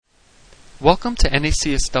Welcome to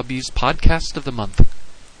NACSW's Podcast of the Month.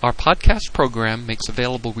 Our podcast program makes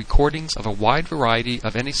available recordings of a wide variety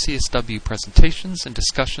of NACSW presentations and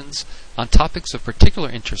discussions on topics of particular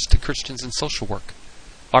interest to Christians in social work.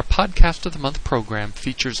 Our Podcast of the Month program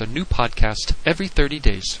features a new podcast every 30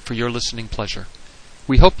 days for your listening pleasure.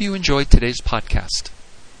 We hope you enjoyed today's podcast.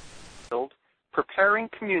 Preparing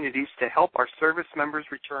Communities to Help Our Service Members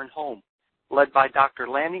Return Home, led by Dr.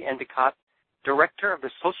 Lanny Endicott, Director of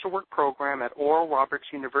the Social Work Program at Oral Roberts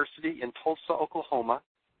University in Tulsa, Oklahoma,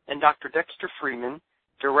 and Dr. Dexter Freeman,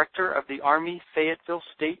 Director of the Army Fayetteville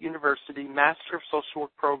State University Master of Social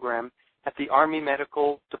Work Program at the Army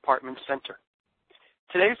Medical Department Center.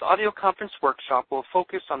 Today's audio conference workshop will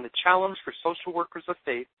focus on the challenge for social workers of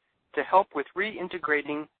faith to help with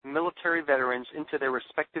reintegrating military veterans into their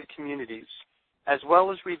respective communities, as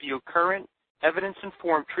well as review current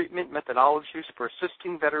evidence-informed treatment methodologies for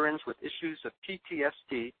assisting veterans with issues of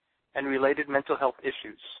PTSD and related mental health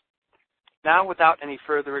issues. Now, without any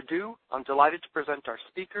further ado, I'm delighted to present our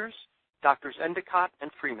speakers, Drs. Endicott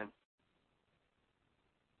and Freeman.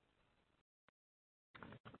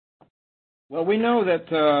 Well, we know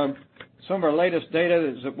that some of our latest data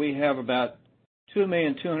is that we have about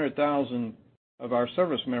 2,200,000 of our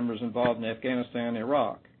service members involved in Afghanistan and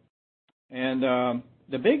Iraq. And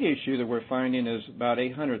the big issue that we're finding is about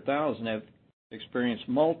 800,000 have experienced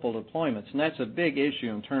multiple deployments, and that's a big issue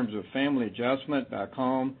in terms of family adjustment back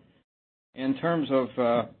home, in terms of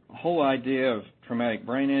the whole idea of traumatic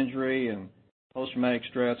brain injury and post-traumatic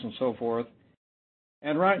stress and so forth.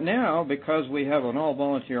 And right now, because we have an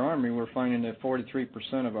all-volunteer Army, we're finding that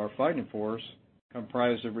 43% of our fighting force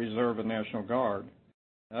comprised of Reserve and National Guard.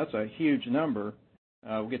 That's a huge number.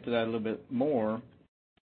 We'll get to that a little bit more.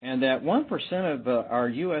 And that 1% of our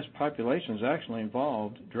U.S. population is actually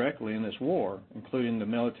involved directly in this war, including the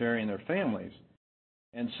military and their families.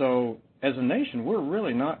 And so, as a nation, we're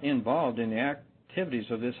really not involved in the activities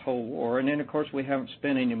of this whole war. And then, of course, we haven't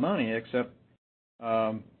spent any money except,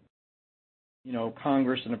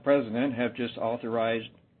 Congress and the President have just authorized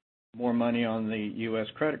more money on the U.S.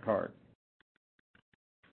 credit card.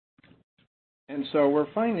 And so we're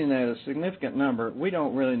finding that a significant number, we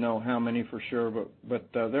don't really know how many for sure, but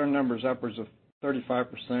there are numbers upwards of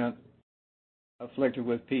 35% afflicted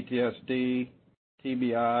with PTSD,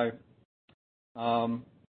 TBI, and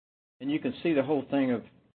you can see the whole thing of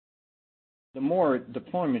the more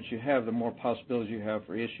deployments you have, the more possibilities you have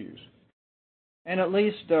for issues. And at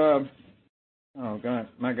least, a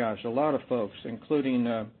lot of folks,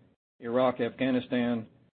 including Iraq, Afghanistan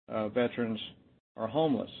veterans, are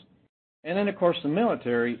homeless. And then, of course, the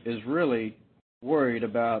military is really worried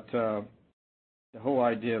about the whole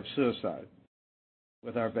idea of suicide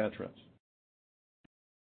with our veterans.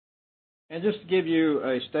 And just to give you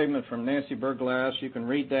a statement from Nancy Berglass, you can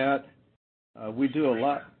read that. We do a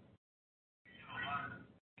lot.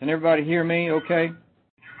 Can everybody hear me okay?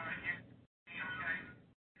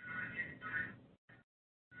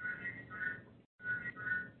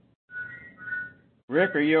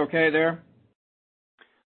 Rick, are you okay there?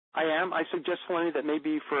 I am. I suggest, Lenny, that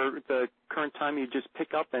maybe for the current time you just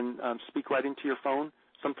pick up and speak right into your phone.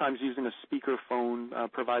 Sometimes using a speaker phone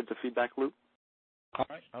provides a feedback loop. All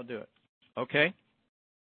right, I'll do it. Okay.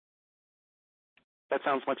 That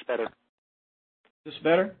sounds much better. This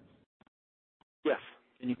better? Yes.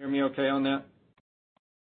 Can you hear me okay on that?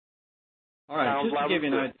 All right, just to give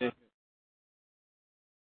you an idea.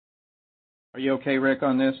 Are you okay, Rick,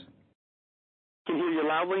 on this? Can hear you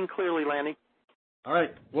loudly and clearly, Lanny. All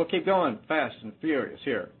right, we'll keep going fast and furious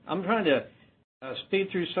here. I'm trying to speed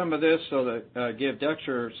through some of this so that give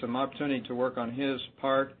Dexter some opportunity to work on his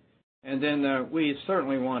part, and then we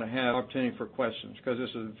certainly want to have opportunity for questions because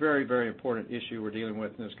this is a very, very important issue we're dealing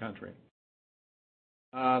with in this country.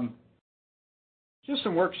 Just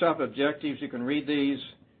some workshop objectives. You can read these.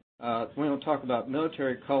 We will talk about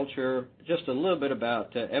military culture, just a little bit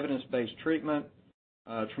about evidence-based treatment,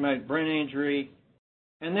 traumatic brain injury.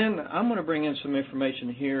 And then I'm going to bring in some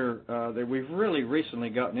information here that we've really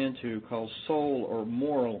recently gotten into called soul or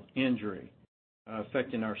moral injury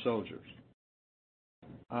affecting our soldiers.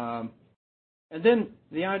 And then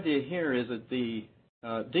the idea here is that the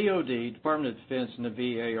DOD, Department of Defense, and the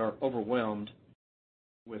VA are overwhelmed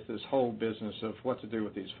with this whole business of what to do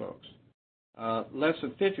with these folks. Less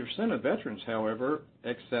than 50% of veterans, however,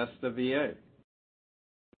 access the VA,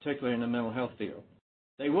 particularly in the mental health field.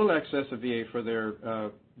 They will access the VA for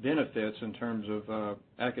their benefits in terms of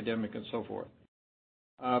academic and so forth.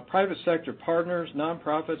 Private sector partners,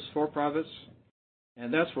 nonprofits, for-profits,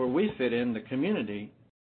 and that's where we fit in, the community.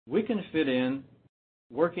 We can fit in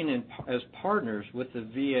working as partners with the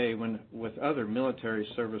VA with other military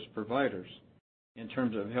service providers in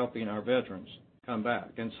terms of helping our veterans come back.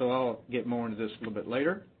 And so I'll get more into this a little bit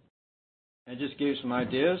later and just give you some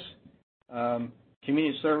ideas.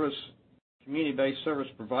 Community-based service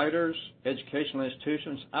providers, educational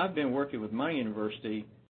institutions. I've been working with my university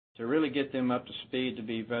to really get them up to speed to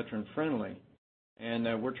be veteran-friendly.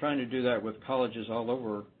 And we're trying to do that with colleges all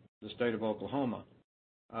over the state of Oklahoma.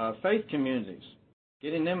 Faith communities,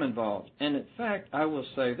 getting them involved. And in fact, I will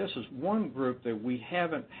say this is one group that we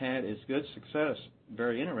haven't had as good success,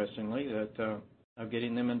 very interestingly, of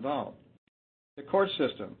getting them involved. The court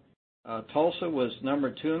system. Tulsa was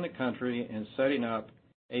number 2 in the country in setting up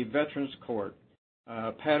a veterans court,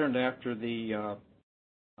 patterned after the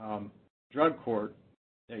drug court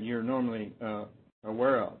that you're normally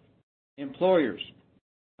aware of. Employers,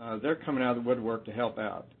 they're coming out of the woodwork to help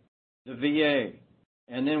out. The VA,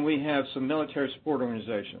 and then we have some military support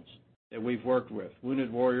organizations that we've worked with,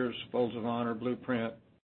 Wounded Warriors, Folds of Honor, Blueprint,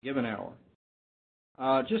 Give an Hour.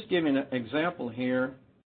 Just giving an example here,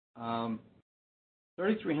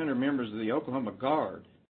 3,300 members of the Oklahoma Guard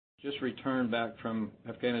just returned back from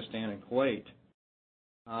Afghanistan and Kuwait.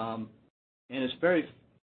 And it's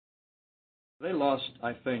they lost,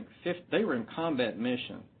 I think, they were in combat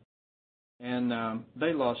mission, and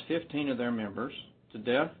they lost 15 of their members to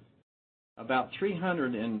death, about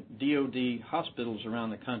 300 in DOD hospitals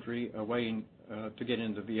around the country waiting to get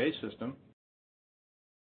into the VA system.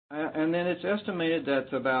 And then it's estimated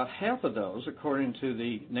that about half of those, according to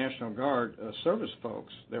the National Guard service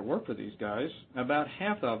folks that work for these guys, about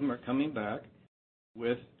half of them are coming back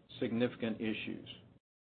with significant issues,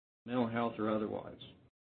 mental health or otherwise.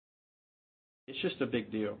 It's just a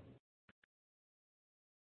big deal.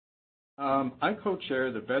 I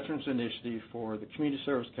co-chair the Veterans Initiative for the Community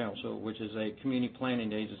Service Council, which is a community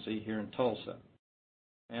planning agency here in Tulsa.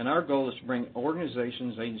 And our goal is to bring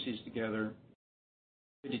organizations, agencies together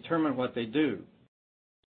to determine what they do.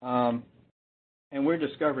 And we're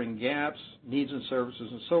discovering gaps, needs and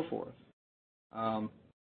services, and so forth.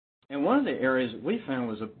 And one of the areas that we found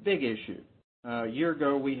was a big issue. A year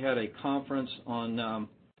ago, we had a conference on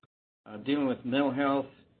dealing with mental health.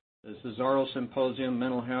 The Cesaro Symposium,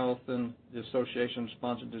 Mental Health, and the association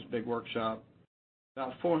sponsored this big workshop.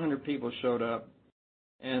 About 400 people showed up.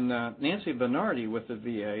 And Nancy Bernardi with the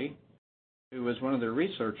VA, who was one of their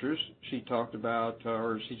researchers, she talked about,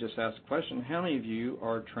 or she just asked the question, how many of you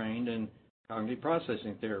are trained in cognitive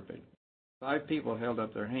processing therapy? 5 people held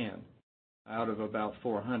up their hand out of about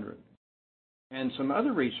 400. And some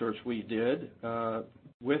other research we did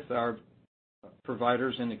with our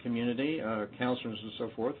providers in the community, counselors and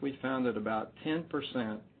so forth, we found that about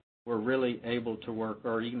 10% were really able to work,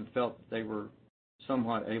 or even felt they were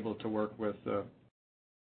somewhat able to work with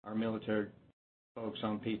our military folks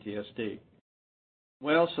on PTSD.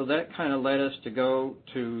 Well, so that kind of led us to go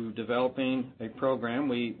to developing a program.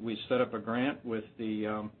 We set up a grant with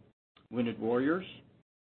the Wounded Warriors.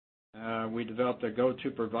 We developed a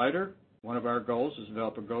go-to provider. One of our goals is to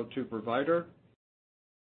develop a go-to provider.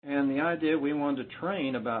 And the idea, we wanted to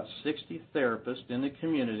train about 60 therapists in the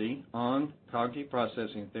community on cognitive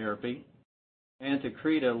processing therapy and to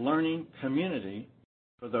create a learning community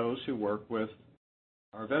for those who work with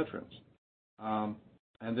our veterans.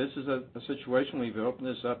 And this is a situation, we've opened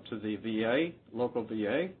this up to the VA, local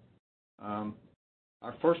VA.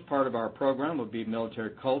 Our first part of our program will be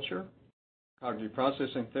military culture, cognitive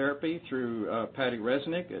processing therapy through Patty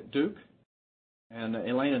Resnick at Duke and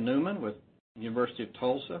Elena Newman with University of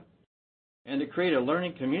Tulsa, and to create a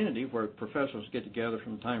learning community where professionals get together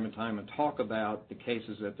from time to time and talk about the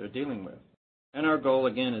cases that they're dealing with. And our goal,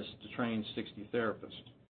 again, is to train 60 therapists.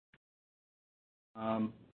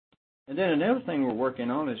 And then another thing we're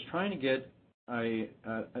working on is trying to get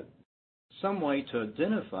some way to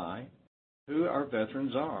identify who our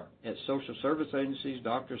veterans are at social service agencies,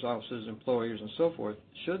 doctors' offices, employers, and so forth.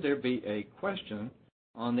 Should there be a question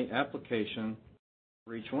on the application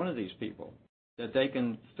for each one of these people that they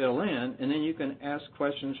can fill in, and then you can ask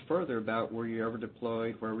questions further about were you ever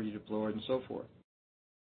deployed, where were you deployed, and so forth.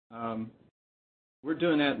 We're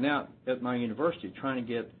doing that now at my university, trying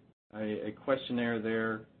to get a questionnaire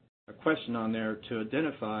there, a question on there to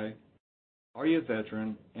identify, are you a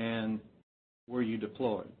veteran and were you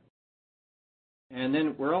deployed? And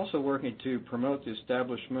then we're also working to promote the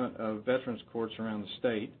establishment of veterans courts around the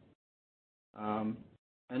state.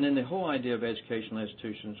 And then the whole idea of educational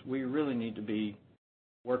institutions, we really need to be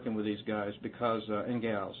working with these guys because and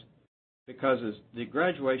gals, because the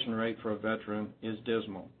graduation rate for a veteran is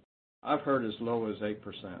dismal. I've heard as low as 8%.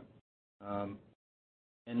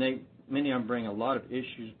 And many of them bring a lot of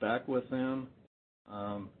issues back with them.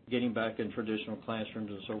 getting back in traditional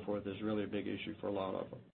classrooms and so forth is really a big issue for a lot of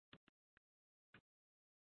them.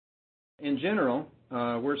 In general,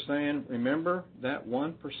 we're saying remember that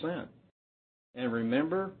 1%. And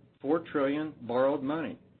remember $4 trillion borrowed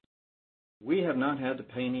money. We have not had to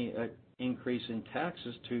pay any increase in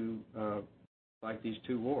taxes to fight these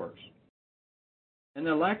two wars. And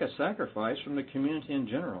the lack of sacrifice from the community in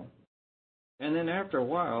general. And then after a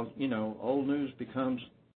while, old news becomes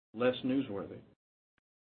less newsworthy.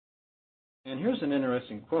 And here's an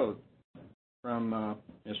interesting quote from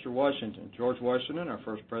Mr. Washington, George Washington, our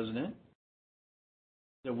first president.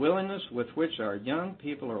 The willingness with which our young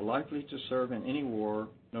people are likely to serve in any war,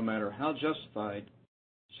 no matter how justified,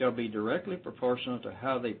 shall be directly proportional to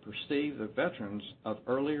how they perceive the veterans of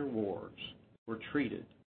earlier wars were treated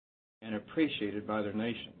and appreciated by their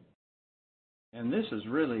nation. And this is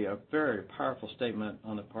really a very powerful statement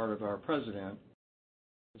on the part of our president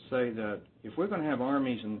to say that if we're going to have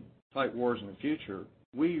armies and fight wars in the future,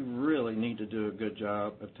 we really need to do a good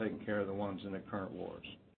job of taking care of the ones in the current wars,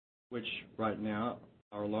 which right now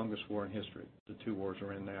our longest war in history, the two wars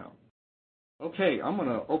we're in now. Okay, I'm going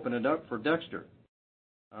to open it up for Dexter.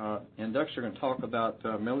 And Dexter going to talk about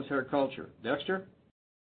military culture. Dexter?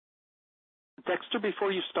 Dexter,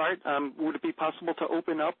 before you start, would it be possible to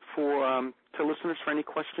open up to listeners for any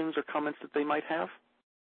questions or comments that they might have?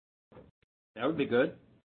 That would be good.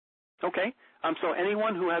 Okay. So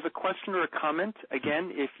anyone who has a question or a comment,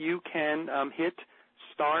 again, if you can hit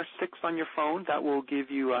 *6 on your phone, that will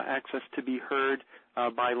give you access to be heard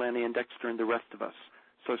by Lanny and Dexter and the rest of us.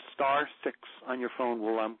 So *6 on your phone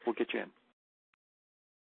will get you in.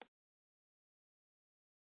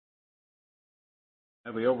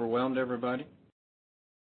 Have we overwhelmed everybody?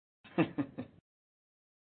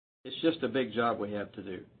 It's just a big job we have to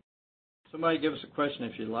do. Somebody give us a question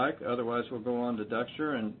if you like. Otherwise, we'll go on to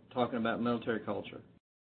Dexter and talking about military culture.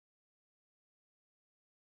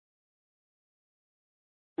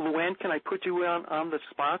 Luann, can I put you on the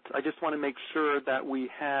spot? I just want to make sure that we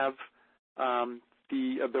have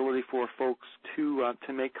the ability for folks to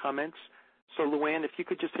make comments. So, Luann, if you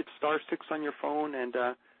could just hit *6 on your phone and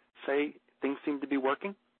say things seem to be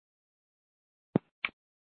working.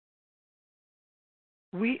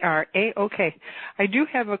 We are A-OK. I do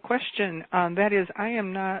have a question. That is, I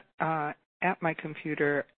am not at my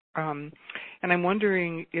computer, and I'm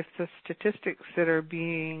wondering if the statistics that are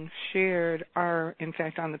being shared are, in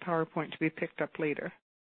fact, on the PowerPoint to be picked up later.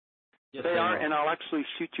 Yes, they are, and I'll actually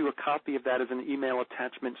shoot you a copy of that as an email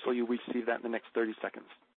attachment so you receive that in the next 30 seconds.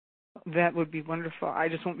 That would be wonderful. I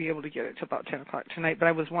just won't be able to get it till about 10 o'clock tonight, but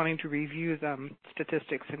I was wanting to review the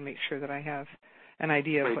statistics and make sure that I have an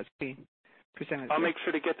idea of what's being presented. I'll make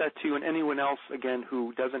sure to get that to you, and anyone else, again,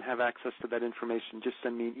 who doesn't have access to that information, just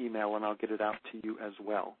send me an email and I'll get it out to you as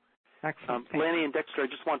well. Excellent. Lanny and Dexter, I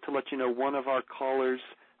just want to let you know one of our callers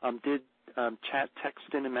did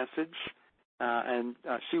text in a message, and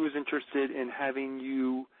she was interested in having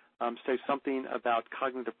you say something about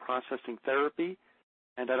cognitive processing therapy.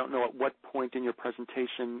 And I don't know at what point in your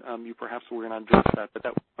presentation you perhaps were going to address that, but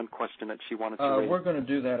that was one question that she wanted to raise. We're going to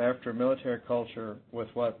do that after military culture with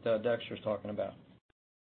what Dexter's talking about.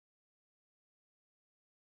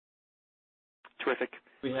 Terrific.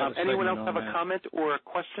 Anyone else have a comment or a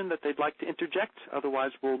question that they'd like to interject?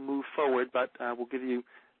 Otherwise, we'll move forward, but we'll give you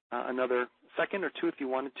another second or two if you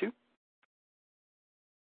wanted to.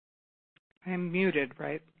 I'm muted,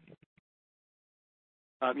 right?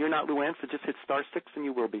 You're not, Luann, so just hit *6 and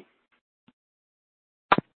you will be.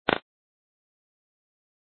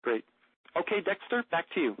 Great. Okay, Dexter, back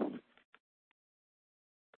to you.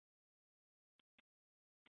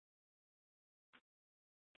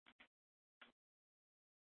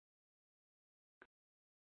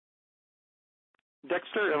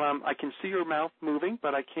 Dexter, I can see your mouth moving,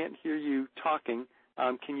 but I can't hear you talking.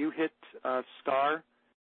 Can you hit *6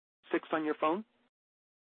 on your phone?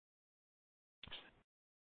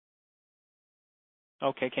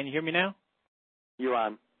 Okay, can you hear me now? You're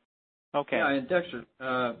on. Okay. Yeah, and Dexter,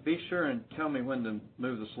 be sure and tell me when to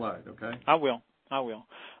move the slide, okay? I will. As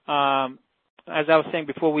I was saying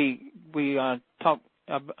before, we talk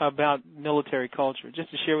about military culture, just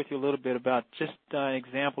to share with you a little bit about just an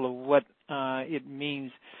example of what it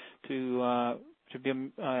means to be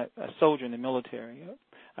a soldier in the military.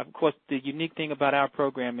 Of course, the unique thing about our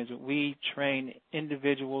program is that we train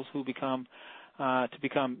individuals who become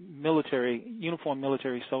uniformed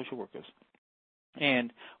military social workers.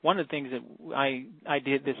 And one of the things that I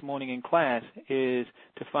did this morning in class is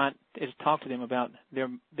talk to them about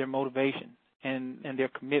their motivation and their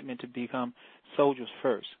commitment to become soldiers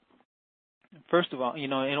first. First of all,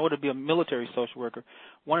 in order to be a military social worker,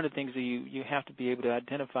 one of the things that you have to be able to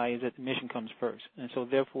identify is that the mission comes first. And so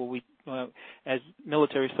therefore we, as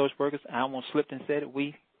military social workers, I almost slipped and said it,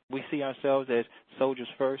 we see ourselves as soldiers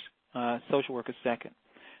first, social workers second.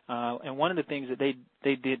 And one of the things that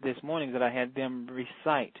they did this morning is that I had them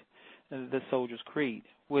recite the Soldier's Creed,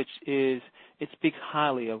 which is, it speaks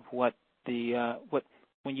highly of what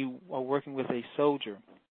when you are working with a soldier,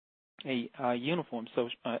 a uniformed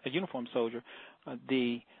soldier,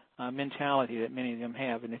 the mentality that many of them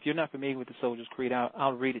have. And if you're not familiar with the Soldier's Creed,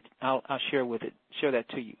 I'll read it. I'll share that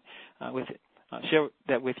to you, share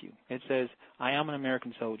that with you. It says, "I am an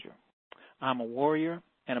American soldier. I'm a warrior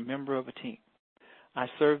and a member of a team. I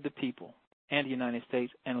serve the people and the United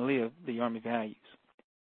States and live the Army values.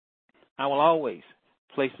 I will always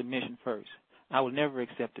place the mission first. I will never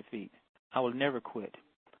accept defeat. I will never quit.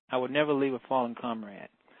 I will never leave a fallen comrade.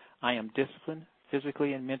 I am disciplined,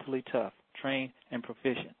 physically and mentally tough, trained and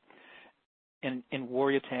proficient in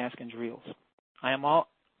warrior tasks and drills.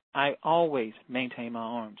 I always maintain my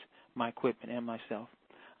arms, my equipment, and myself.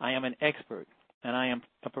 I am an expert, and I am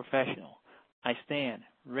a professional. I stand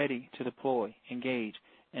ready to deploy, engage,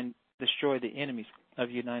 and destroy the enemies of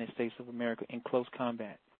the United States of America in close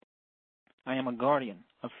combat. I am a guardian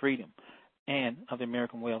of freedom and of the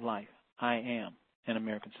American way of life. I am an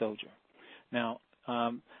American soldier." Now,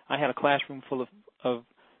 I had a classroom full of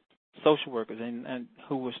social workers and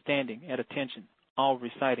who were standing at attention, all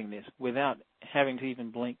reciting this without having to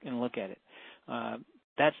even blink and look at it.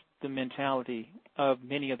 That's the mentality of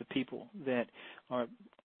many of the people that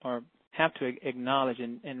have to acknowledge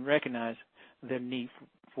and recognize their need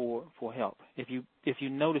for help. If you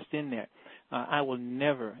noticed in there, I will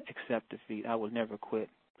never accept defeat. I will never quit.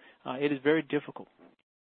 It is very difficult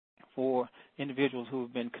for individuals who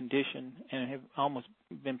have been conditioned and have almost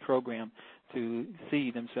been programmed to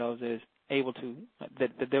see themselves as able to,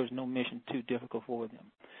 that there was no mission too difficult for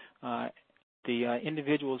them. The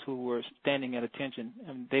individuals who were standing at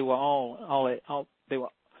attention, they were all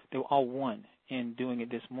one in doing it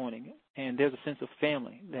this morning. And there's a sense of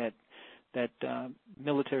family that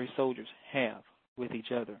military soldiers have with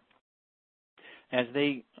each other. As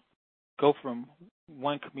they go from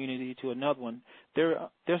one community to another one, there's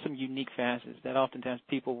some unique facets that oftentimes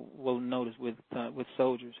people will notice with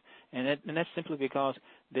soldiers, and that's simply because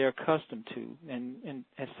they're accustomed to, and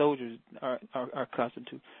as soldiers are accustomed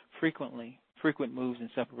to, frequent moves and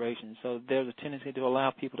separations. So there's a tendency to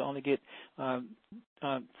allow people to only get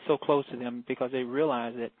so close to them because they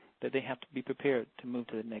realize that they have to be prepared to move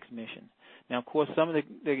to the next mission. Now, of course, some of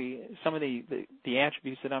the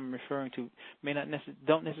attributes that I'm referring to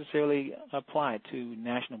don't necessarily apply to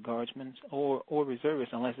National Guardsmen or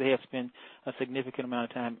reservists unless they have spent a significant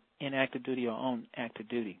amount of time in active duty or on active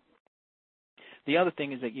duty. The other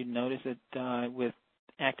thing is that you notice that with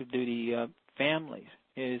active duty families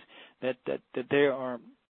is that they are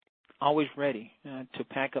always ready to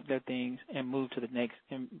pack up their things and move to the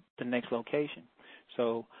next location.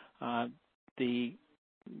 So the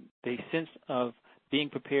sense of being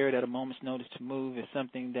prepared at a moment's notice to move is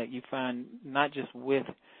something that you find not just with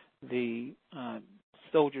the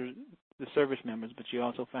soldiers, the service members, but you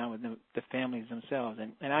also find with the families themselves.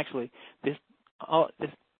 And actually, this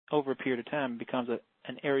over a period of time becomes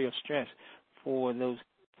an area of stress for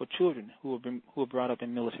children who are brought up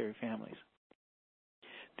in military families.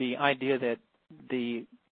 The idea that the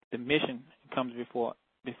mission comes before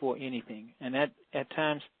anything, and that at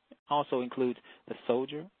times also includes the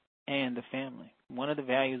soldier and the family. One of the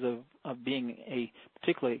values of being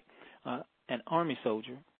particularly an Army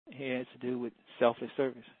soldier has to do with selfless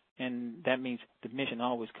service, and that means the mission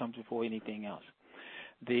always comes before anything else.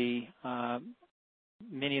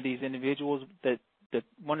 Many of these individuals, that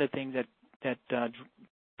one of the things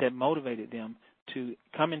that motivated them to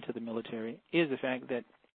come into the military is the fact that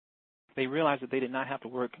they realized that they did not have to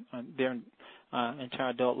work their entire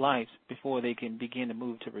adult lives before they can begin to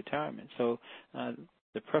move to retirement. So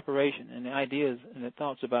the preparation and the ideas and the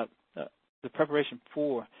thoughts about the preparation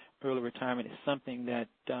for early retirement is something that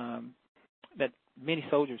many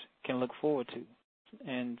soldiers can look forward to,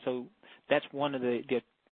 and so that's one of the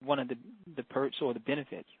perks or the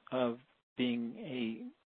benefits of being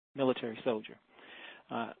a military soldier.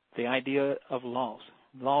 The idea of loss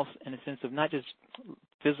in the sense of not just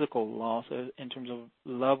physical loss in terms of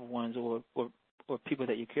loved ones or people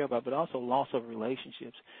that you care about, but also loss of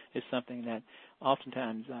relationships is something that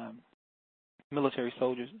oftentimes military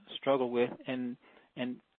soldiers struggle with and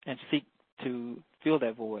seek to fill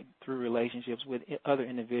that void through relationships with other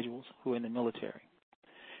individuals who are in the military,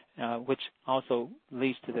 which also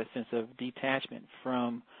leads to that sense of detachment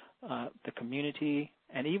from the community,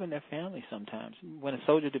 and even their family sometimes. When a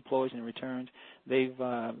soldier deploys and returns,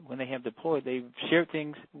 when they have deployed, they've shared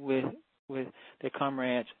things with their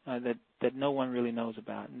comrades that no one really knows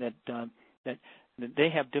about, and that they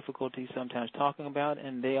have difficulties sometimes talking about,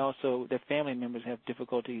 and their family members have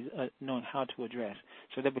difficulties knowing how to address.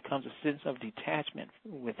 So there becomes a sense of detachment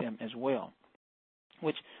with them as well,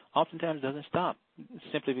 which oftentimes doesn't stop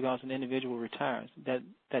simply because an individual retires. That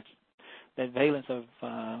valence of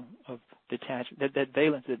detachment, that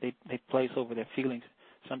valence that they place over their feelings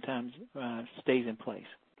sometimes stays in place.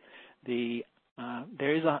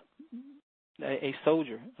 There is a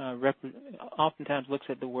soldier oftentimes looks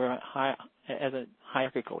at the world as a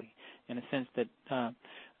hierarchically, in a sense that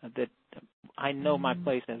I know my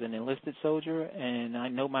place as an enlisted soldier, and I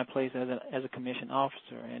know my place as a commissioned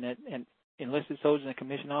officer, and enlisted soldiers and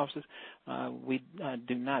commissioned officers, we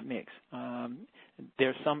do not mix.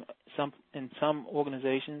 There's some in some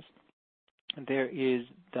organizations there is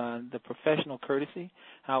the professional courtesy.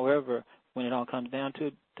 However, when it all comes down to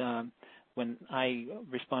it, when I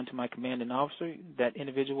respond to my commanding officer, that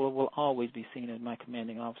individual will always be seen as my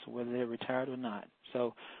commanding officer, whether they're retired or not.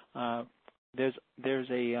 So there's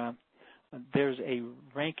a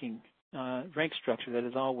rank structure that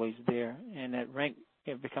is always there, and that rank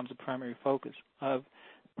becomes a primary focus of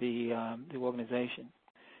the organization.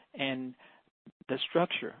 And the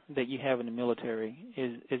structure that you have in the military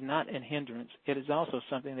is not a hindrance. It is also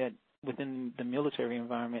something that within the military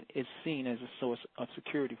environment is seen as a source of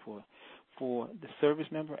security for the service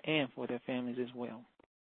member and for their families as well.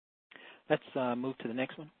 Let's move to the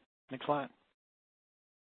next one. Next slide.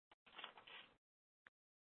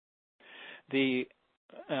 The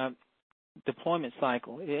deployment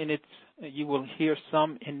cycle, and you will hear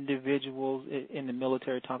some individuals in the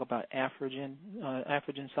military talk about AFRIGEN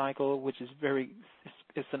cycle, which is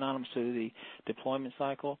is synonymous to the deployment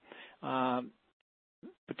cycle.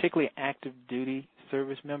 Particularly active duty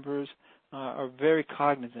service members are very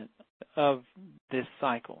cognizant of this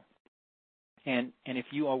cycle. And if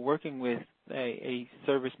you are working with a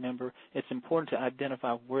service member, it's important to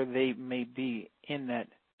identify where they may be in that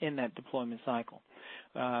deployment cycle.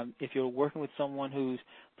 If you're working with someone who's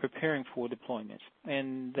preparing for deployments,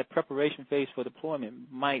 and the preparation phase for deployment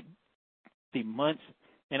might be months,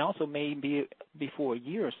 and also may be before a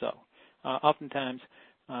year or so. Oftentimes,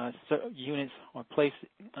 units are placed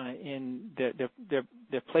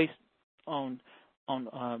they're placed on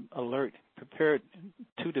alert, prepared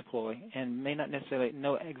to deploy, and may not necessarily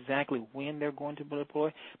know exactly when they're going to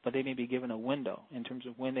deploy, but they may be given a window in terms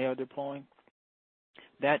of when they are deploying.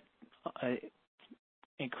 That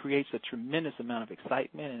it creates a tremendous amount of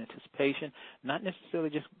excitement and anticipation, not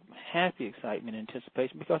necessarily just happy excitement and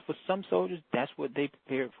anticipation, because for some soldiers, that's what they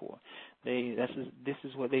prepared for. This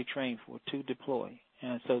is what they trained for, to deploy.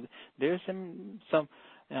 And so there's some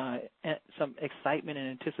excitement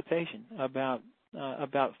and anticipation about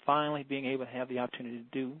finally being able to have the opportunity to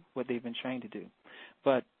do what they've been trained to do.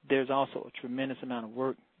 But there's also a tremendous amount of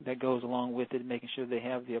work that goes along with it, making sure they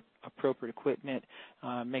have the appropriate equipment,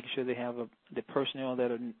 making sure they have the personnel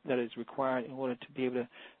that is required in order to be able to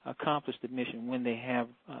accomplish the mission when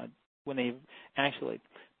they've actually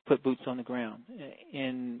put boots on the ground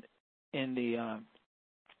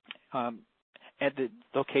at the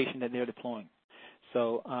location that they're deploying.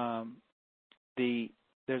 So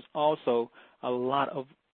there's also a lot of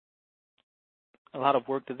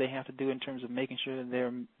work that they have to do in terms of making sure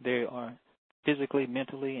that they are physically,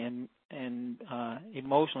 mentally, and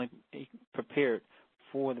emotionally prepared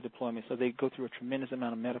for the deployment. So they go through a tremendous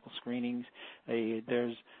amount of medical screenings.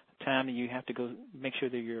 There's time that you have to go make sure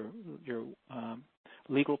that your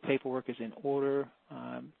legal paperwork is in order,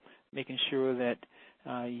 making sure that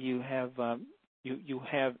you have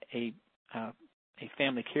a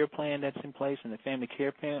family care plan that's in place, and the family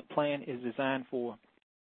care plan is designed for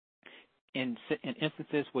in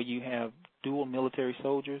instances where you have dual military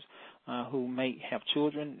soldiers who may have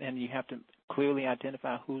children, and you have to clearly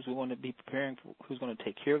identify who's going to be preparing for, who's going to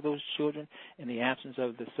take care of those children in the absence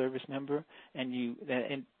of the service member, and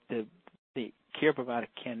the care provider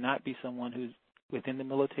cannot be someone who's within the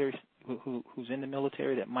military, who's in the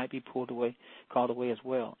military, that might be called away as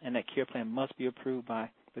well, and that care plan must be approved by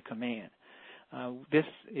the command. This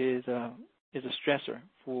is a stressor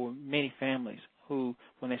for many families who,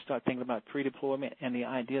 when they start thinking about pre-deployment and the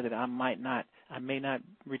idea that I may not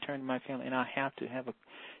return to my family, and I have to have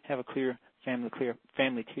a clear family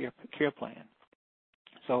care plan.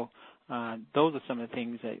 So those are some of the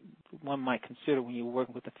things that one might consider when you're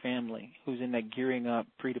working with a family who's in that gearing up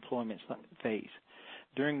pre-deployment phase.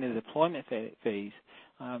 During the deployment phase,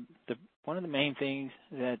 one of the main things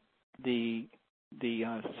that the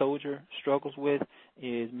soldier struggles with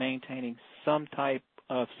is maintaining some type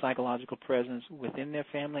of psychological presence within their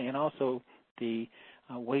family, and also the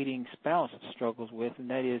waiting spouse struggles with, and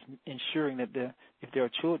that is ensuring that if there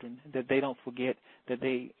are children, that they don't forget that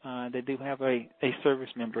they do have a service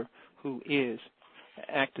member who is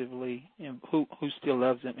actively, who still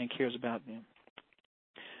loves them and cares about them.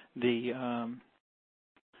 The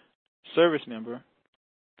service member,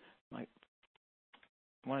 like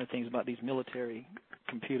one of the things about these military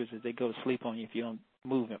computers is they go to sleep on you if you don't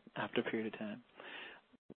move them after a period of time.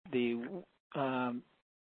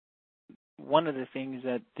 One of the things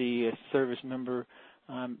that the service member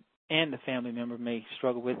and the family member may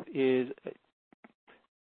struggle with is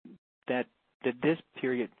that this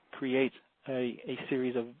period creates a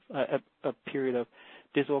series of a period of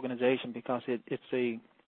disorganization, because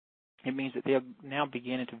it means that they're now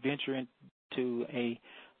beginning to venture into a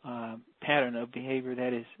pattern of behavior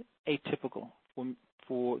that is atypical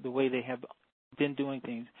for the way they have been doing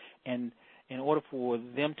things. And in order for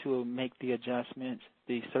them to make the adjustments,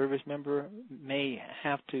 the service member may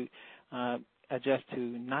have to adjust to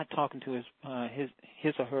not talking to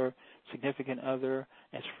his or her significant other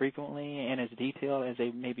as frequently and as detailed as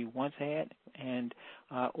they maybe once had, and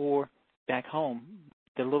or back home,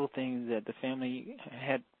 the little things that the family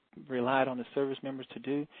had relied on the service members to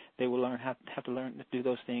do, they will have to learn to do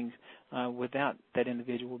those things without that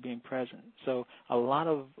individual being present. So a lot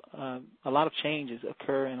of changes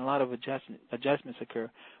occur and a lot of adjustments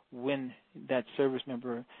occur when that service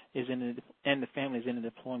member is and the family is in the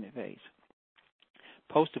deployment phase.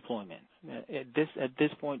 Post-deployment, at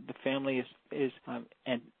this point, the family is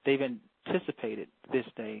and they've anticipated this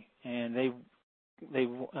day, and they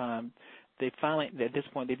finally, at this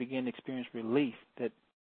point, they begin to experience relief that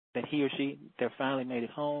he or she, they're finally made it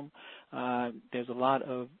home. There's a lot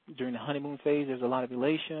of, during the honeymoon phase, there's a lot of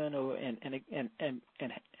elation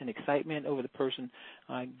and excitement over the person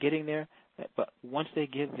getting there. But once they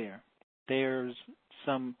get there, there's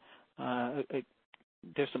some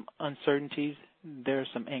uncertainties, there's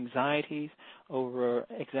some anxieties over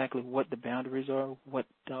exactly what the boundaries are, what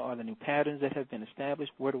are the new patterns that have been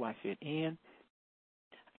established, where do I fit in?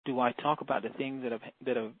 Do I talk about the things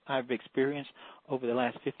that I've experienced over the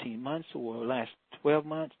last 15 months or last 12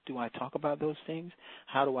 months? Do I talk about those things?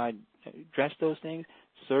 How do I address those things?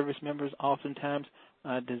 Service members oftentimes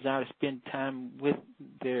desire to spend time with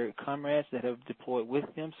their comrades that have deployed with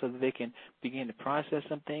them so that they can begin to process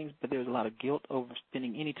some things, but there's a lot of guilt over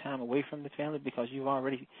spending any time away from the family because you've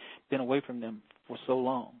already been away from them for so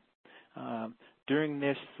long. During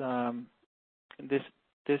this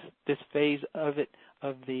phase of it,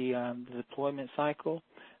 of the deployment cycle,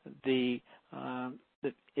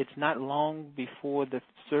 it's not long before the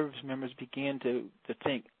service members begin to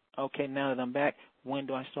think, okay, now that I'm back, when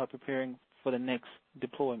do I start preparing for the next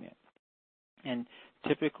deployment? And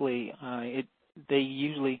typically, they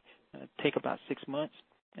usually take about 6 months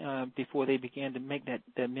before they begin to make that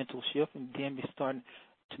mental shift and then be starting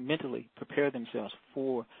to mentally prepare themselves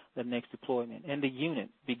for the next deployment. And the unit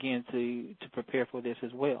begins to prepare for this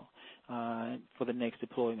as well, for the next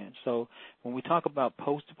deployment. So when we talk about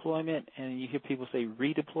post-deployment and you hear people say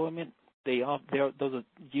redeployment, those are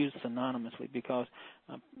used synonymously because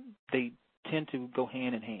they tend to go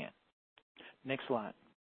hand in hand. Next slide.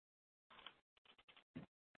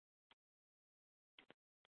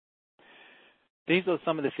 These are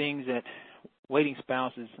some of the things that waiting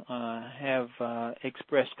spouses have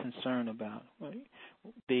expressed concern about.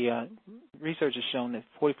 The research has shown that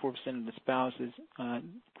 44% of the spouses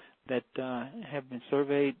that have been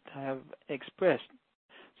surveyed have expressed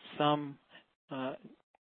some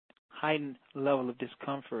heightened level of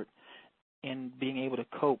discomfort in being able to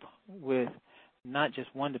cope with not just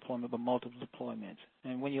one deployment but multiple deployments.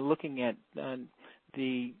 And when you're looking at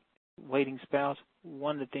the waiting spouse,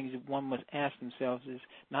 one of the things that one must ask themselves is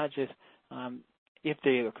not just if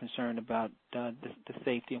they are concerned about the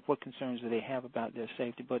safety and what concerns do they have about their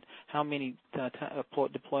safety, but how many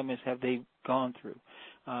deployments have they gone through,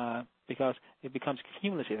 because it becomes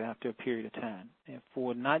cumulative after a period of time. And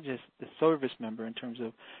for not just the service member in terms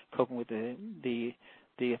of coping with the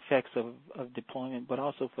effects of deployment, but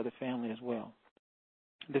also for the family as well.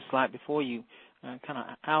 This slide before you kind of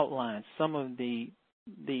outlines some of the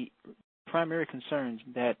primary concerns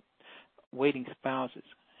that waiting spouses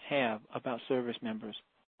have about service members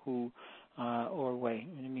who are away.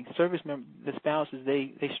 I mean, the spouses,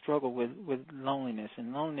 they struggle with loneliness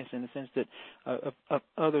in the sense that of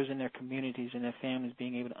others in their communities and their families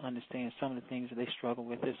being able to understand some of the things that they struggle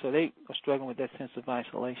with. So they are struggling with that sense of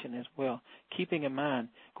isolation as well. Keeping in mind,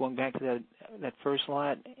 going back to that first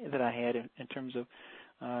slide that I had in terms of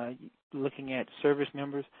looking at service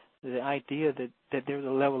members, the idea that there's a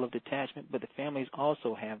level of detachment, but the families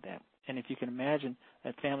also have that. And if you can imagine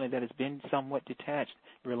a family that has been somewhat detached,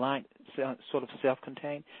 reliant, sort of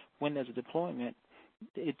self-contained, when there's a deployment,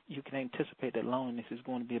 you can anticipate that loneliness is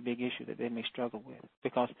going to be a big issue that they may struggle with,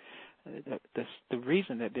 because the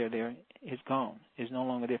reason that they're there is gone, is no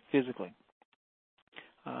longer there physically.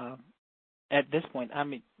 At this point, I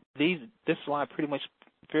mean, this slide pretty much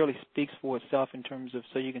fairly speaks for itself in terms of,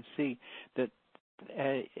 so you can see that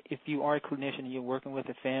if you are a clinician and you're working with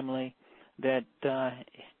a family that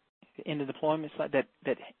in the deployment side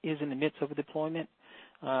that is in the midst of a deployment,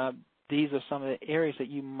 these are some of the areas that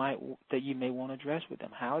you may want to address with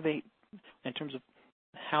them. How are they, in terms of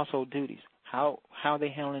household duties, how are they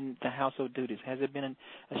handling the household duties? Has there been a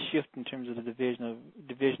shift in terms of the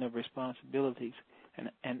division of responsibilities,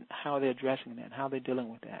 and how are they addressing that? How are they dealing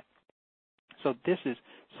with that? So this is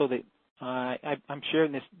so that I'm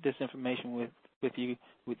sharing this information with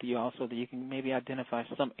you also, that you can maybe identify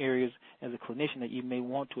some areas as a clinician that you may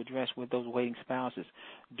want to address with those waiting spouses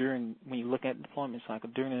when you look at the deployment cycle.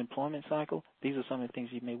 During an employment cycle, these are some of the things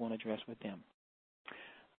you may want to address with them.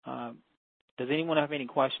 Does anyone have any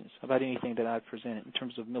questions about anything that I've presented in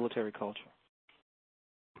terms of military culture?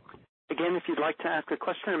 Again, if you'd like to ask a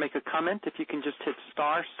question or make a comment, if you can just hit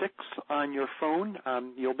 *6 on your phone,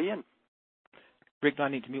 you'll be in. Rick, do I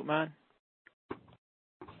need to mute mine?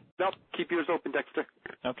 Nope, keep yours open, Dexter.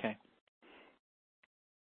 Okay.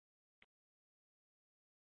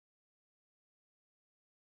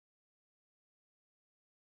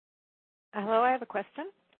 Hello, I have a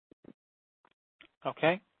question.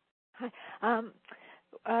 Okay. Hi.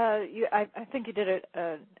 I think you did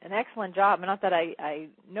an excellent job. Not that I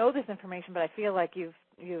know this information, but I feel like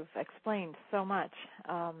you've explained so much.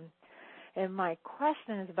 And my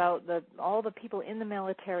question is about all the people in the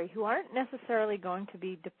military who aren't necessarily going to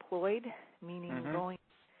be deployed, meaning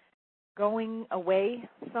going away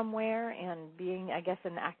somewhere and being, I guess,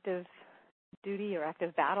 in active duty or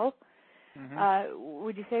active battle.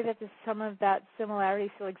 Would you say that some of that similarity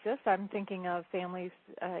still exists? I'm thinking of families,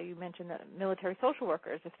 you mentioned that military social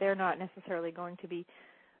workers, if they're not necessarily going to be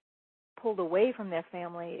pulled away from their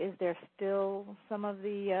family, is there still some of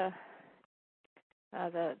the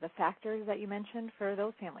factors that you mentioned for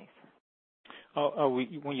those families?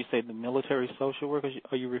 When you say the military social workers,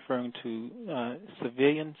 are you referring to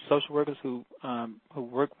civilian social workers who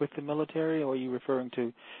work with the military, or are you referring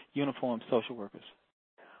to uniformed social workers?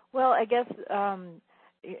 Well, I guess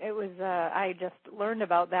it was. I just learned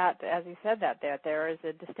about that as you said that there is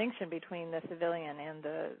a distinction between the civilian and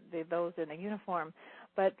those in a uniform.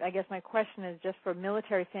 But I guess my question is just for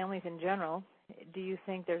military families in general. Do you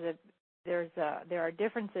think there are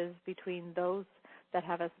differences between those that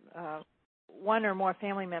have one or more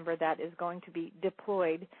family member that is going to be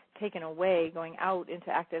deployed, taken away, going out into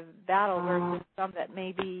active battle, versus some that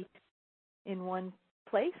may be in one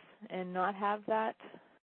place and not have that?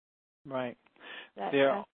 Right.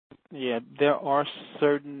 There are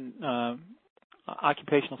certain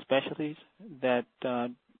occupational specialties that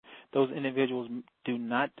those individuals do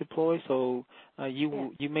not deploy. So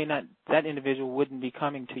you may not, that individual wouldn't be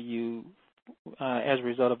coming to you as a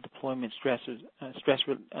result of deployment stresses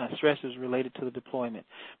related to the deployment,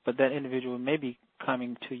 but that individual may be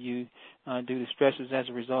coming to you due to stresses as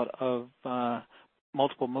a result of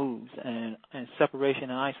multiple moves and separation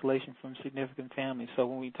and isolation from significant families. So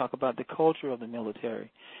when we talk about the culture of the military,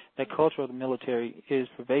 that culture of the military is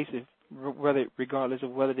pervasive, regardless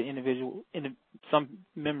of whether the individual, some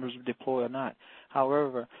members deploy or not.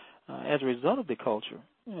 However, as a result of the culture,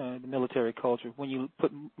 the military culture, when you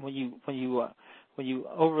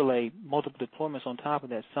overlay multiple deployments on top of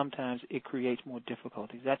that, sometimes it creates more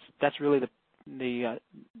difficulties. That's really the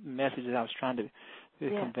message that I was trying to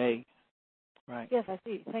convey. Right. Yes, I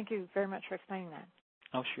see. Thank you very much for explaining that.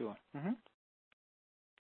 Oh, sure.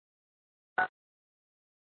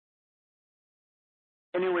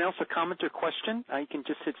 Anyone else a comment or question? You can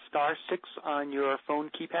just hit *6 on your phone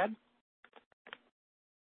keypad.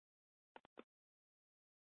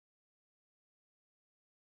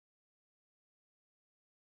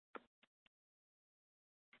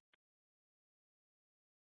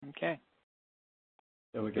 Okay.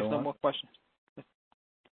 There we go. There's no more questions.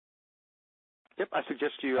 Yep, I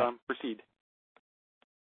suggest you proceed.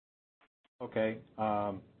 Okay.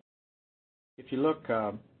 If you look,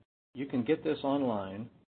 you can get this online.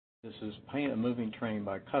 This is Paint a Moving Train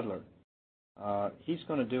by Cudler. He's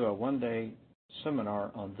going to do a one-day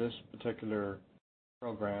seminar on this particular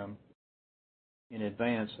program in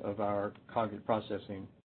advance of our cognitive processing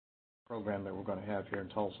program that we're going to have here in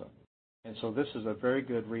Tulsa. And so this is a very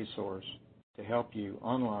good resource to help you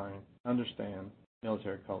online understand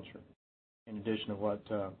military culture, in addition to what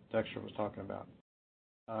Dexter was talking about.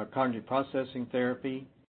 Cognitive processing therapy,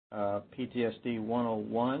 PTSD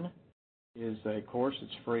 101, is a course.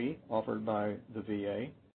 It's free, offered by the VA.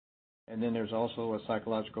 And then there's also a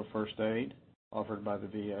psychological first aid offered by the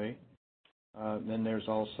VA. Then there's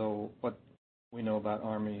also what we know about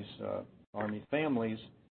Army families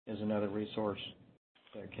is another resource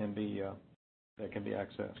that can be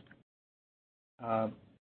accessed.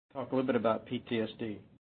 Talk a little bit about PTSD.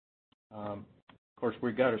 Of course,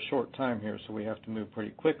 we've got a short time here, so we have to move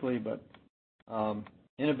pretty quickly, but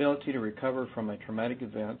inability to recover from a traumatic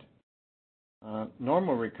event,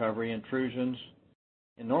 normal recovery, intrusions.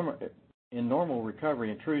 In normal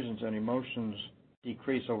recovery, intrusions and emotions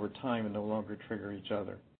decrease over time and no longer trigger each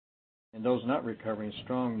other. And those not recovering,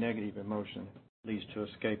 strong negative emotion leads to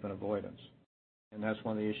escape and avoidance. And that's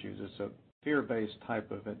one of the issues. It's a fear-based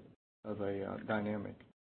type of a dynamic.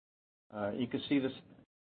 You can see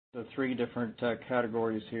the three different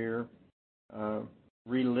categories here.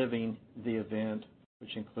 Reliving the event,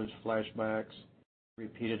 which includes flashbacks,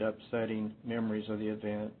 repeated upsetting memories of the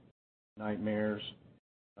event, nightmares,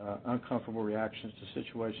 uncomfortable reactions to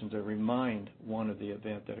situations that remind one of the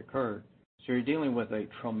event that occurred. So you're dealing with a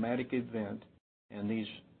traumatic event and these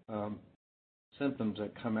symptoms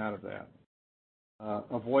that come out of that.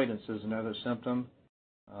 Avoidance is another symptom.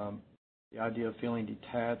 The idea of feeling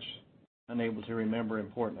detached, unable to remember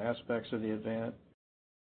important aspects of the event,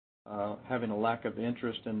 having a lack of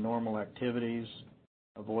interest in normal activities,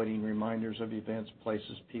 avoiding reminders of events,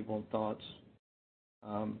 places, people, and thoughts,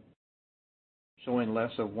 showing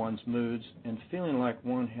less of one's moods, and feeling like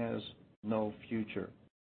one has no future.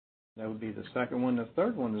 That would be the second one. The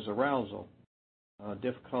third one is arousal,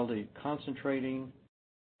 difficulty concentrating,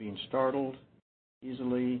 being startled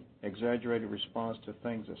easily, exaggerated response to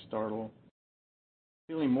things that startle,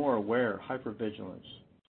 feeling more aware,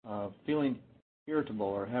 hypervigilance, feeling irritable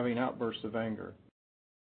or having outbursts of anger,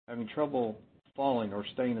 having trouble falling or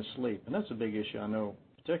staying asleep. And that's a big issue, I know,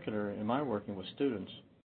 particularly in my working with students.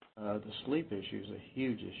 The sleep issue is a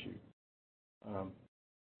huge issue.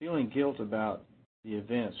 Feeling guilt about the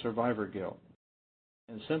event, survivor guilt,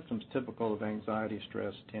 and symptoms typical of anxiety,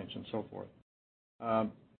 stress, tension, so forth.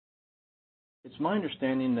 It's my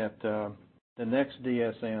understanding that the next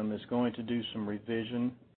DSM is going to do some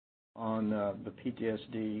revision on the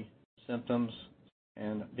PTSD symptoms,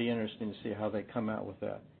 and be interesting to see how they come out with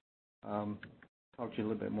that. Talk to you a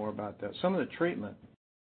little bit more about that. Some of the treatment.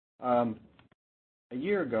 A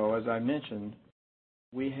year ago, as I mentioned,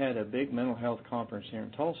 we had a big mental health conference here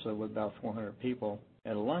in Tulsa with about 400 people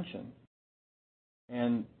at a luncheon.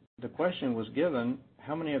 And the question was given,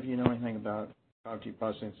 how many of you know anything about cognitive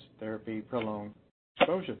processing therapy, prolonged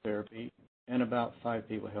exposure therapy? And about 5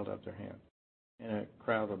 people held up their hand in a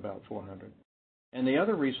crowd of about 400. And the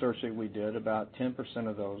other research that we did, about 10%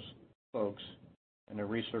 of those folks in a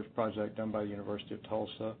research project done by the University of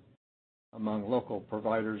Tulsa among local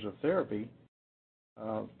providers of therapy,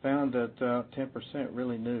 found that 10%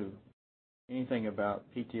 really knew anything about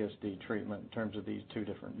PTSD treatment in terms of these two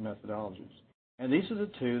different methodologies. And these are the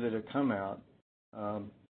two that have come out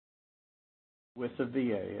with the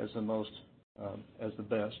VA as the most, as the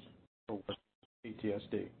best for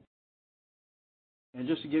PTSD. And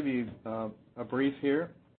just to give you a brief here,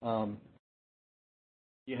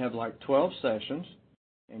 you have like 12 sessions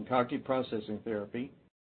in cognitive processing therapy.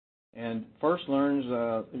 And first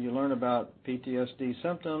you learn about PTSD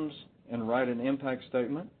symptoms and write an impact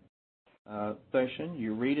statement. Session,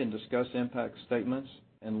 you read and discuss impact statements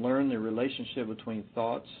and learn the relationship between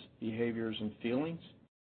thoughts, behaviors, and feelings.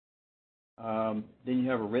 Then you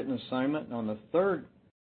have a written assignment. On the third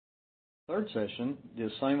session, the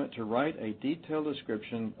assignment to write a detailed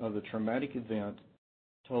description of the traumatic event,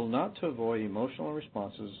 told not to avoid emotional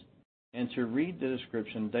responses, and to read the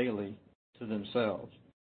description daily to themselves.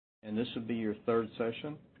 And this would be your third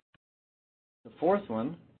session. The fourth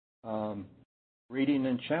one, reading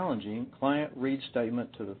and challenging, client reads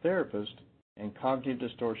statement to the therapist, and cognitive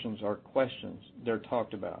distortions are questions. They're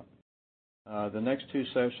talked about. The next two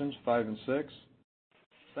sessions, 5 and 6,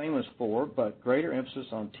 same as 4, but greater emphasis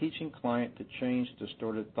on teaching client to change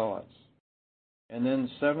distorted thoughts. And then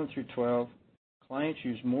 7 through 12, clients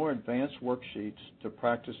use more advanced worksheets to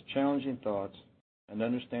practice challenging thoughts and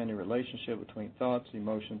understand the relationship between thoughts,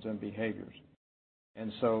 emotions, and behaviors.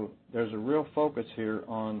 And so there's a real focus here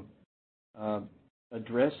on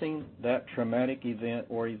addressing that traumatic event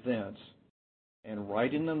or events and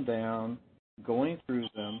writing them down, going through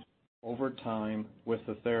them over time with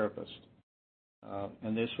the therapist.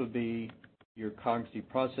 And this would be your cognitive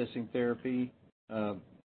processing therapy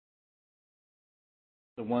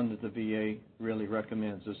the one that the VA really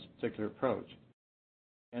recommends, this particular approach.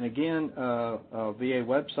 And again, a VA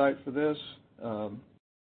website for this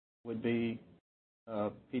would be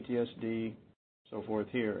PTSD, so forth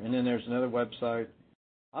here. And then there's another website.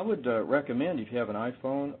 I would recommend, if you have an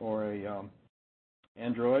iPhone or a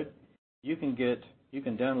Android, you can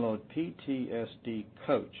download PTSD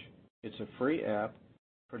Coach. It's a free app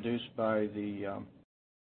produced by the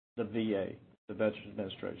VA, the Veterans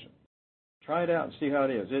Administration. Try it out and see how it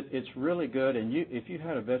is. It's really good, and if you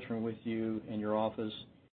had a veteran with you in your office,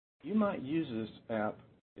 you might use this app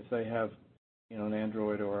if they have, an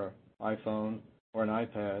Android or an iPhone or an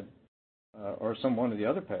iPad or one of the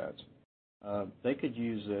other pads. They could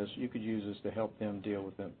use this. You could use this to help them deal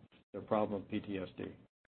with their problem of PTSD.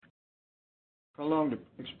 Prolonged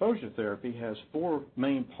exposure therapy has 4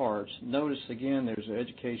 main parts. Notice again, there's an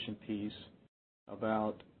education piece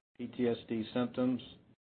about PTSD symptoms,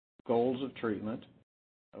 goals of treatment,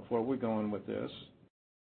 of where we're going with this.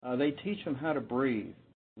 They teach them how to breathe,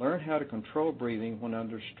 learn how to control breathing when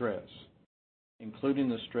under stress, including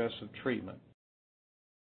the stress of treatment.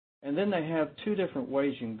 And then they have 2 different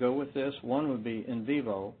ways you can go with this. One would be in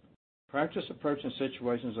vivo, practice approaching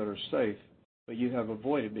situations that are safe, but you have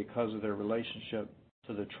avoided because of their relationship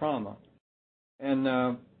to the trauma.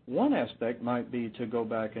 And one aspect might be to go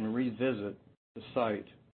back and revisit the site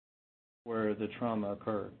where the trauma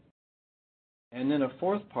occurred. And then a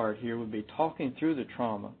 4th part here would be talking through the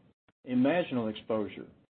trauma, imaginal exposure,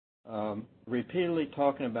 repeatedly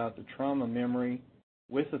talking about the trauma memory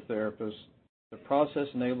with the therapist. The process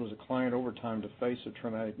enables a client over time to face the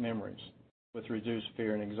traumatic memories with reduced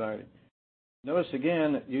fear and anxiety. Notice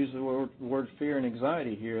again, use the word fear and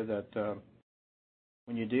anxiety here, that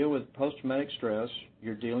when you deal with post-traumatic stress,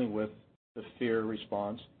 you're dealing with the fear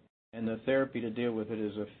response, and the therapy to deal with it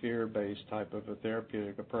is a fear-based type of a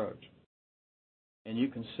therapeutic approach. And you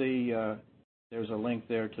can see there's a link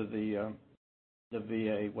there to the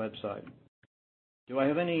VA website. Do I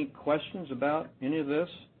have any questions about any of this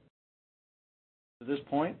to this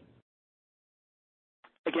point?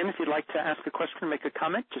 Again, if you'd like to ask a question or make a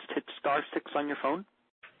comment, just hit *6 on your phone.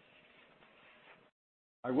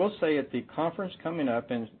 I will say at the conference coming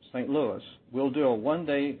up in St. Louis, we'll do a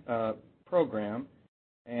 1-day program,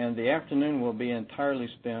 and the afternoon will be entirely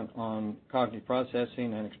spent on cognitive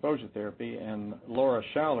processing and exposure therapy. And Laura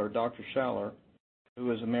Schaller, Dr. Schaller,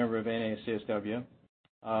 who is a member of NACSW,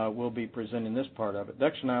 will be presenting this part of it.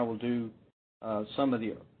 Dexter and I will do some of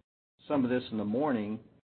this in the morning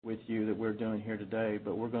with you that we're doing here today,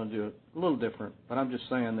 but we're going to do it a little different. But I'm just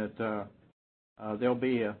saying that there'll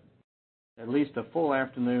be at least a full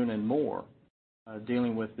afternoon and more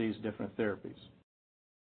dealing with these different therapies.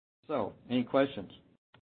 So, any questions?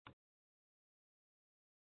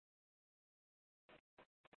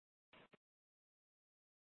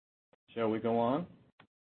 Shall we go on?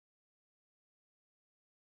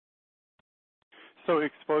 So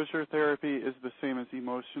exposure therapy is the same as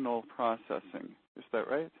emotional processing. Is that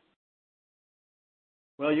right?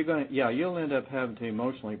 Well, you'll end up having to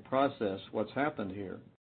emotionally process what's happened here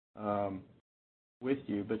with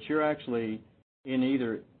you, but you're actually in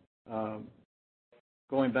either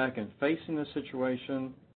going back and facing the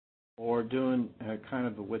situation or doing kind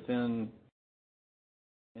of within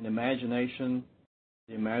an imagination,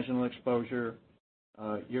 the imaginal exposure.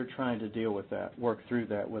 You're trying to deal with that, work through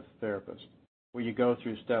that with the therapist, where you go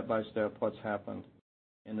through step by step what's happened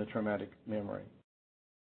in the traumatic memory.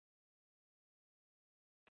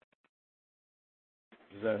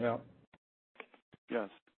 Does that help? Yes.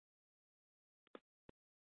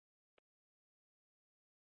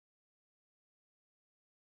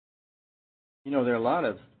 There are a lot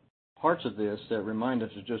of parts of this that remind us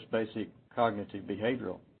of just basic cognitive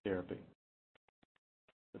behavioral therapy.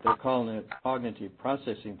 But they're calling it cognitive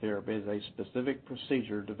processing therapy as a specific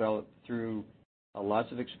procedure developed through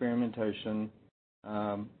lots of experimentation,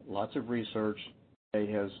 lots of research. They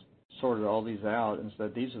has sorted all these out and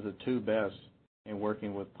said these are the 2 best in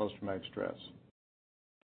working with post-traumatic stress.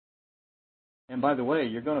 And by the way,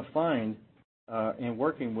 you're going to find in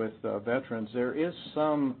working with veterans, there's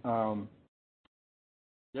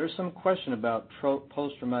some question about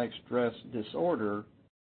post-traumatic stress disorder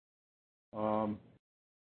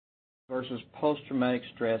versus post-traumatic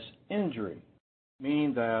stress injury,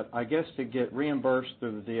 meaning that I guess to get reimbursed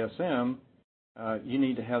through the DSM, you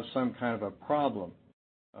need to have some kind of a problem,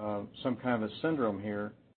 some kind of a syndrome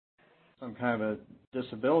here, some kind of a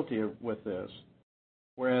disability with this.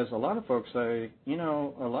 Whereas a lot of folks say, a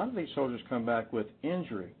lot of these soldiers come back with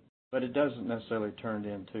injury, but it doesn't necessarily turn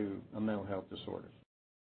into a mental health disorder.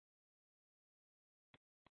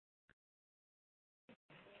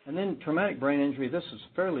 And then traumatic brain injury, this is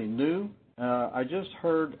fairly new. I just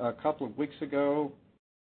heard a couple of weeks ago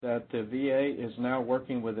that the VA is now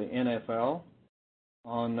working with the NFL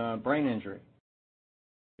on brain injury,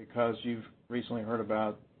 because you've recently heard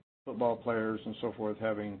about football players and so forth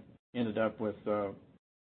having ended up with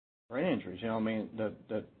brain injuries,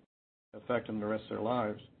 that affect them the rest of their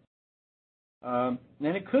lives. And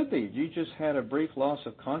it could be you just had a brief loss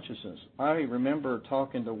of consciousness. I remember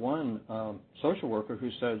talking to one social worker who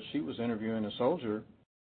said she was interviewing a soldier,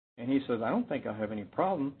 and he says, I don't think I have any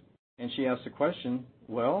problem. And she asked the question,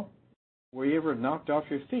 well, were you ever knocked off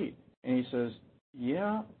your feet? And he says,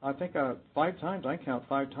 yeah, I think 5 times, I count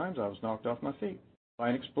 5 times I was knocked off my feet by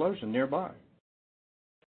an explosion nearby.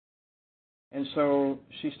 And so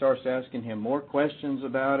she starts asking him more questions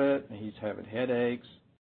about it, and he's having headaches.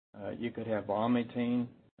 You could have vomiting,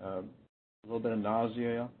 a little bit of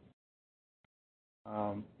nausea,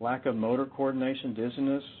 lack of motor coordination,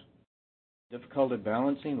 dizziness, difficulty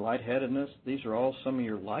balancing, lightheadedness. These are all some of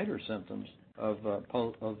your lighter symptoms of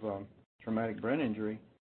traumatic brain injury.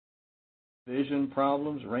 Vision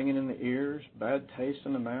problems, ringing in the ears, bad taste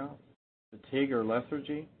in the mouth, fatigue or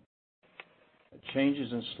lethargy,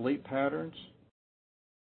 changes in sleep patterns,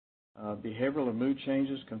 behavioral or mood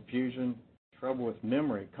changes, confusion, trouble with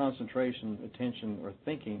memory, concentration, attention, or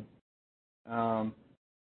thinking.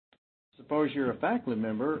 Suppose you're a faculty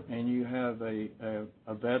member and you have a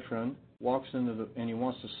veteran walks into and he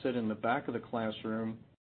wants to sit in the back of the classroom,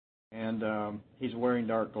 and he's wearing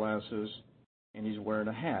dark glasses and he's wearing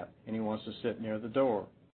a hat and he wants to sit near the door.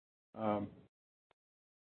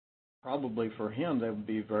 Probably for him that would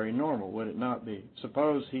be very normal, would it not be?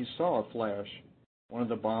 Suppose he saw a flash, one of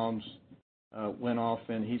the bombs went off,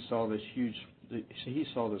 and he saw this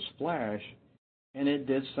flash, and it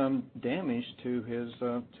did some damage to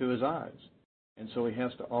his eyes, and so he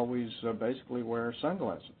has to always basically wear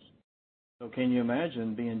sunglasses. So can you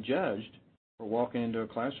imagine being judged for walking into a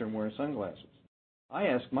classroom wearing sunglasses? I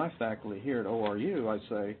ask my faculty here at ORU, I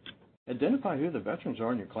say, identify who the veterans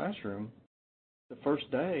are in your classroom the first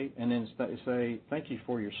day, and then say, thank you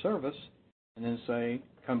for your service, and then say,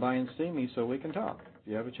 come by and see me so we can talk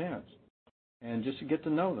if you have a chance. And just to get to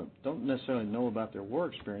know them. Don't necessarily know about their war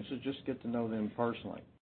experiences, just get to know them personally.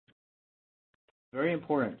 Very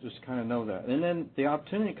important, just to kind of know that. And then the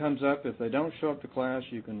opportunity comes up, if they don't show up to class,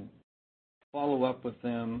 you can follow up with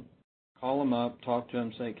them, call them up, talk to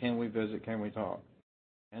them, say, can we visit, can we talk?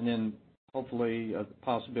 And then hopefully a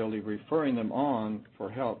possibility of referring them on for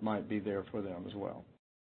help might be there for them as well,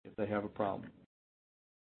 if they have a problem.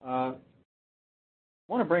 I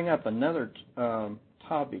want to bring up another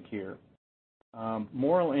topic here,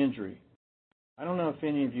 moral injury. I don't know if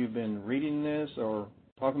any of you have been reading this or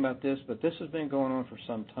talking about this, but this has been going on for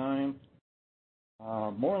some time.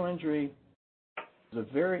 Moral injury is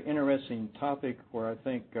a very interesting topic where I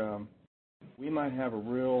think we might have a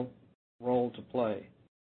real role to play.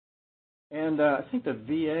 And I think the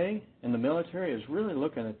VA and the military is really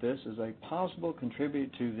looking at this as a possible contributor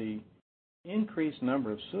to the increased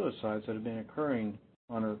number of suicides that have been occurring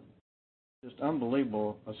on a just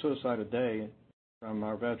unbelievable suicide a day from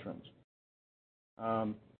our veterans.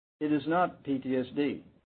 It is not PTSD,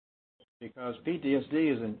 because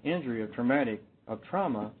PTSD is an injury of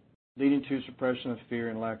trauma leading to suppression of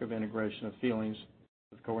fear and lack of integration of feelings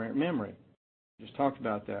with coherent memory. We just talked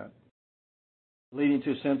about that. Leading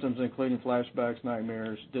to symptoms including flashbacks,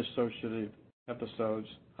 nightmares, dissociative episodes,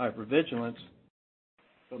 hypervigilance.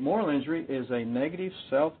 But moral injury is a negative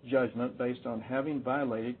self-judgment based on having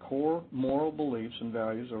violated core moral beliefs and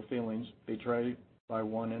values or feelings betrayed by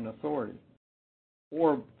one in authority,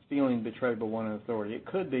 or feeling betrayed by one in authority. It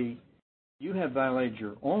could be you have violated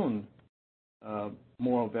your own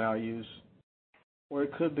moral values, or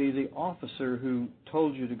it could be the officer who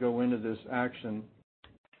told you to go into this action.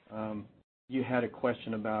 You had a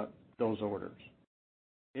question about those orders.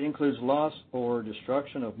 It includes loss or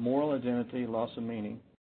destruction of moral identity, loss of meaning.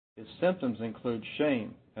 Its symptoms include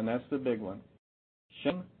shame, and that's the big one.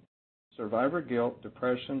 Shame, survivor guilt,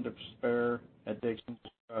 depression, despair, addiction,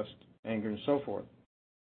 disgust, anger, and so forth.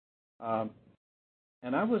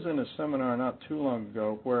 And I was in a seminar not too long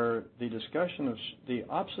ago where the discussion of the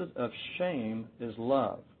opposite of shame is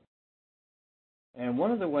love. And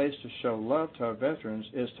one of the ways to show love to our veterans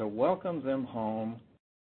is to welcome them home,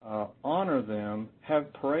 honor them,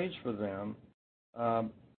 have parades for them,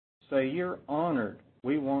 say, you're honored.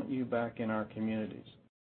 We want you back in our communities.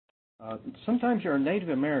 Sometimes you're Native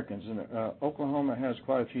Americans, and Oklahoma has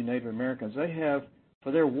quite a few Native Americans. They have,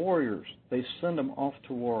 for their warriors, they send them off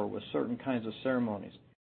to war with certain kinds of ceremonies.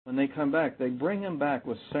 When they come back, they bring them back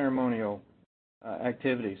with ceremonial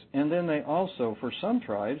activities. And then they also, for some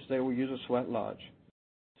tribes, they will use a sweat lodge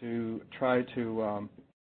to try to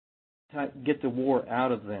get the war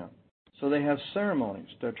out of them. So they have ceremonies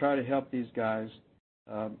to try to help these guys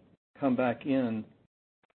come back in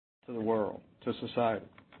to the world, to society.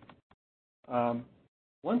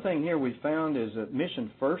 One thing here we found is that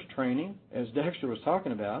mission first training, as Dexter was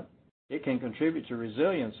talking about, it can contribute to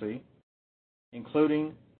resiliency,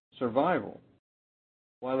 including survival,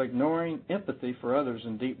 while ignoring empathy for others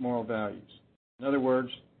and deep moral values. In other words,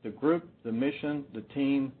 the group, the mission, the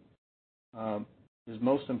team is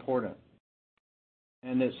most important.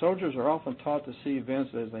 And that soldiers are often taught to see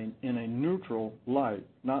events as in a neutral light,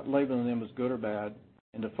 not labeling them as good or bad,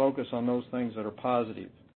 and to focus on those things that are positive.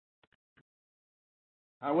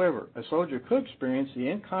 However, a soldier could experience the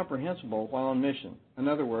incomprehensible while on mission. In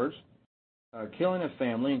other words, killing a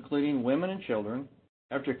family, including women and children,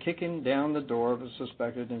 after kicking down the door of a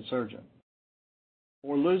suspected insurgent,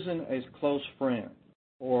 or losing a close friend,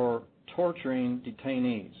 or torturing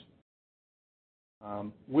detainees.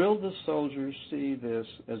 Will the soldiers see this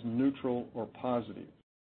as neutral or positive?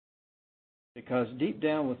 Because deep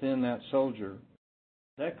down within that soldier,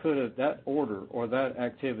 that order or that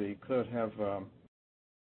activity could have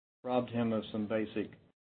robbed him of some basic,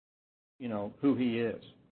 who he is,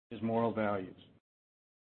 his moral values.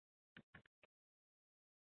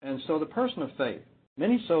 And so the person of faith,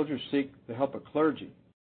 many soldiers seek the help of clergy.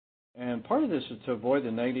 And part of this is to avoid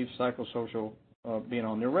the negative psychosocial being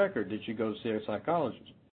on their record that you go to see a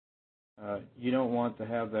psychologist. You don't want to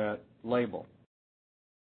have that label.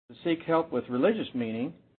 To seek help with religious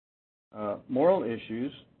meaning, moral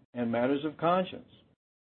issues, and matters of conscience.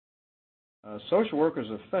 Social workers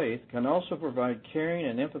of faith can also provide caring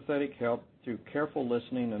and empathetic help through careful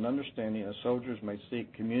listening and understanding as soldiers may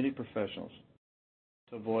seek community professionals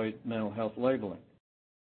to avoid mental health labeling.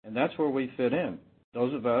 And that's where we fit in.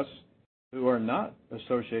 Those of us who are not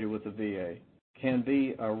associated with the VA can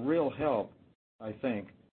be a real help, I think,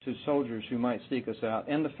 to soldiers who might seek us out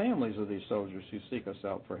and the families of these soldiers who seek us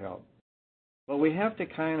out for help. But we have to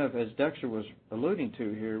kind of, as Dexter was alluding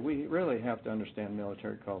to here, we really have to understand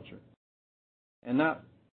military culture and not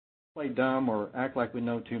play dumb or act like we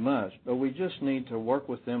know too much, but we just need to work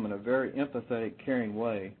with them in a very empathetic, caring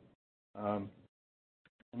way and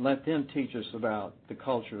let them teach us about the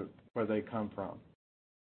culture where they come from.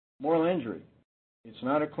 Moral injury. It's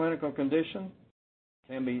not a clinical condition.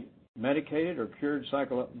 Can be medicated or cured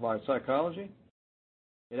by psychology.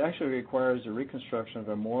 It actually requires the reconstruction of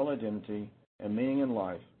a moral identity and meaning in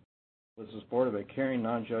life with the support of a caring,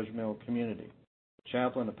 non-judgmental community, a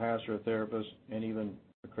chaplain, a pastor, a therapist, and even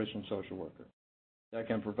a Christian social worker that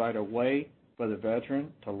can provide a way for the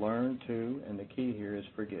veteran to learn to, and the key here is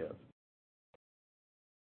forgive.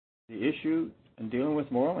 The issue in dealing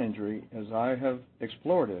with moral injury, as I have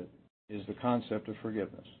explored it, is the concept of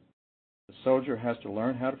forgiveness. The soldier has to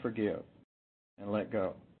learn how to forgive and let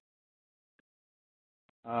go.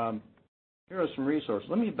 Here are some resources.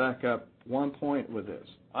 Let me back up one point with this.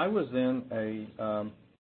 I was in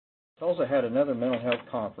Tulsa had another mental health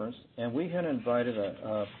conference, and we had invited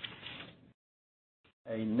a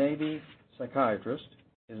Navy psychiatrist.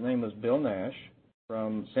 His name was Bill Nash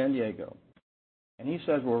from San Diego. And he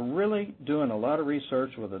says, we're really doing a lot of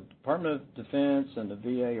research with the Department of Defense and the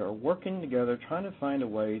VA are working together trying to find a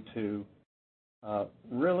way to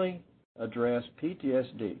really address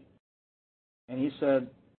PTSD. And he said,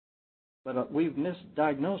 but we've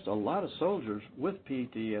misdiagnosed a lot of soldiers with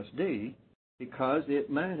PTSD because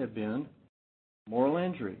it might have been moral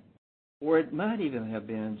injury, or it might even have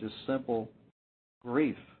been just simple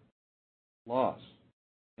grief, loss.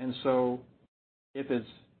 And so if it's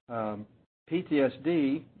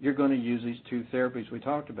PTSD, you're going to use these two therapies we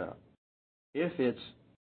talked about. If it's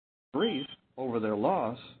grief over their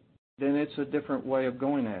loss, then it's a different way of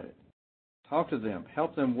going at it. Talk to them.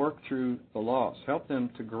 Help them work through the loss. Help them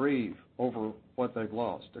to grieve over what they've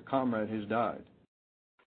lost, a comrade who's died.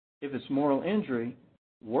 If it's moral injury,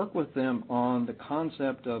 work with them on the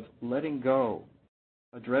concept of letting go,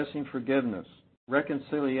 addressing forgiveness,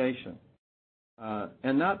 reconciliation,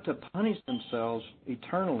 and not to punish themselves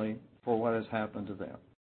eternally for what has happened to them.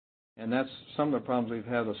 And that's some of the problems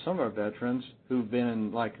we've had with some of our veterans who've been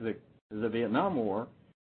in, like the Vietnam War,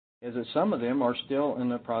 is that some of them are still in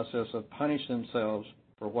the process of punishing themselves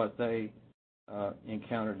for what they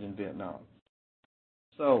encountered in Vietnam.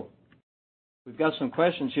 So we've got some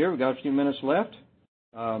questions here. We've got a few minutes left.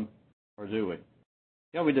 Or do we?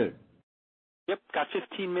 Yeah, we do. Yep, got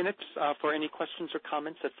 15 minutes for any questions or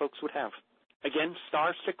comments that folks would have. Again,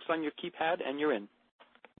 *6 on your keypad, and you're in.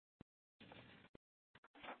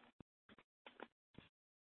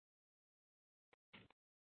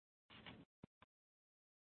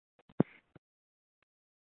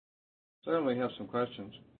 certainly have some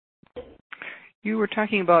questions. You were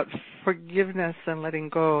talking about forgiveness and letting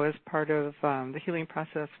go as part of the healing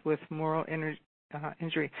process with moral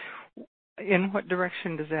injury. In what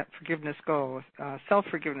direction does that forgiveness go?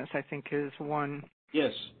 Self-forgiveness, I think, is one.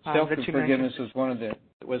 Yes, self-forgiveness was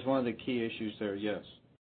one of the key issues there. Yes,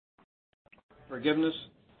 forgiveness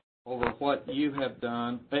over what you have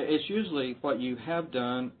done. It's usually what you have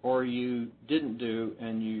done or you didn't do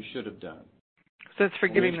and you should have done. So it's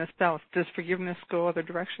forgiving the self. Does forgiveness go other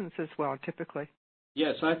directions as well, typically?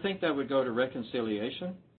 Yes, I think that would go to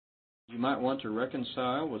reconciliation. You might want to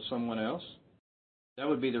reconcile with someone else. That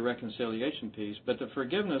would be the reconciliation piece. But the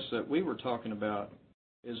forgiveness that we were talking about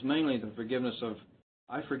is mainly the forgiveness of,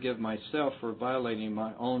 I forgive myself for violating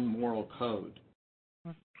my own moral code.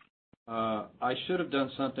 I should have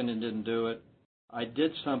done something and didn't do it. I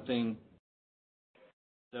did something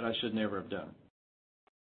that I should never have done.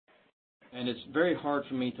 And it's very hard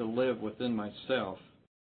for me to live within myself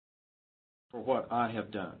for what I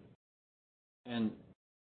have done. And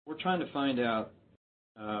we're trying to find out,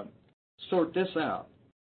 sort this out.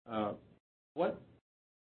 What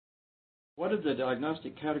are the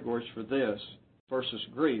diagnostic categories for this versus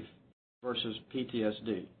grief versus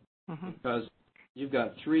PTSD? Mm-hmm. Because you've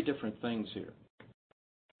got three different things here.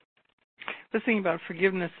 I was thinking about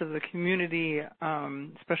forgiveness of the community,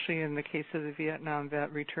 especially in the case of the Vietnam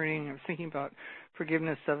vet returning. I was thinking about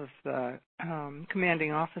forgiveness of the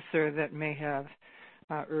commanding officer that may have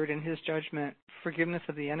erred in his judgment. Forgiveness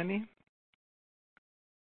of the enemy?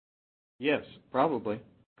 Yes, probably.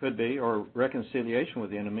 Could be. Or reconciliation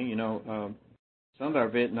with the enemy. You know, some of our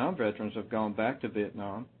Vietnam veterans have gone back to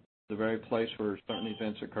Vietnam, the very place where certain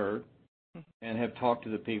events occurred, and have talked to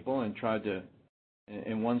the people and tried to,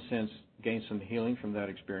 in one sense, gain some healing from that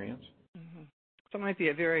experience. Mm-hmm. So it might be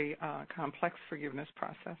a very complex forgiveness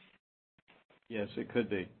process. Yes, it could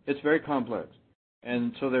be. It's very complex.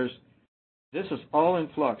 And so this is all in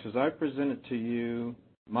flux. As I present it to you,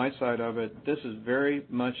 my side of it, this is very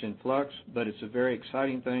much in flux, but it's a very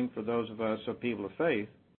exciting thing for those of us, people of faith,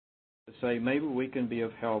 to say maybe we can be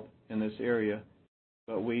of help in this area,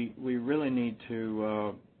 but we really need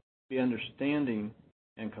to be understanding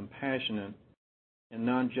and compassionate and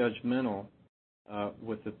non-judgmental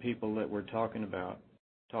with the people that we're talking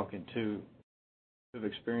to, who've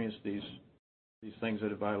experienced these things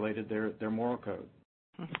that have violated their moral code.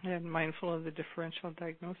 And mindful of the differential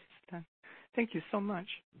diagnosis then. Thank you so much.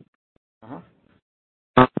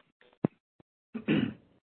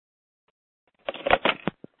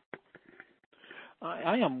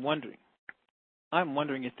 I am wondering. I'm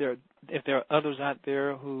wondering if there are others out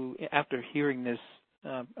there who, after hearing this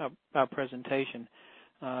our presentation,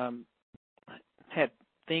 had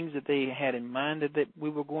things that they had in mind that we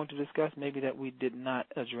were going to discuss, maybe that we did not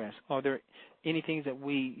address. Are there any things that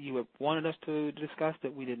you have wanted us to discuss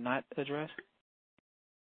that we did not address?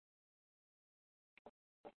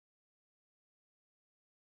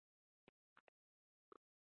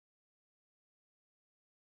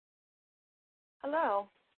 Hello.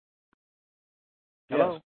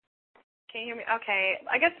 Hello. Can you hear me? Okay.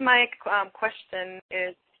 I guess my question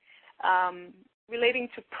is relating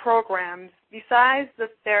to programs. Besides the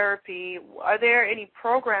therapy, are there any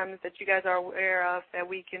programs that you guys are aware of that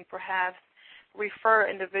we can perhaps refer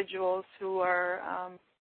individuals who are,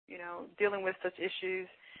 dealing with such issues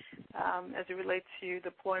as it relates to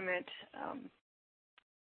deployment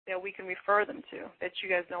that we can refer them to that you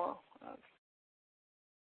guys know of?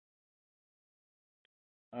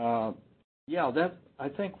 I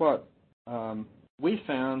think what we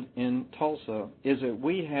found in Tulsa is that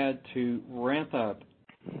we had to ramp up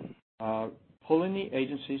pulling the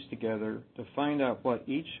agencies together to find out what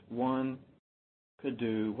each one could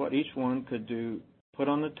do, put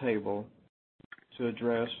on the table to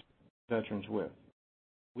address veterans with.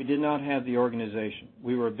 We did not have the organization.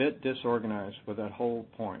 We were a bit disorganized with that whole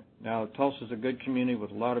point. Now, Tulsa's a good community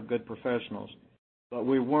with a lot of good professionals, but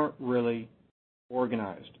we weren't really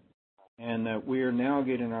organized. And we are now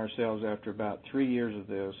getting ourselves, after about 3 years of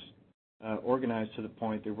this, organized to the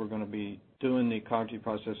point that we're going to be doing the cognitive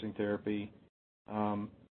processing therapy.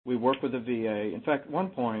 We work with the VA. In fact, at one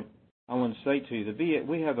point, I want to say to you, the VA,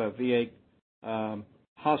 we have a VA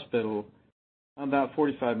hospital about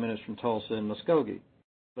 45 minutes from Tulsa in Muskogee.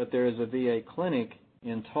 But there is a VA clinic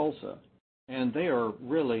in Tulsa, and they are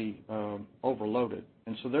really overloaded.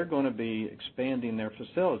 And so they're going to be expanding their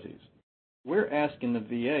facilities. We're asking the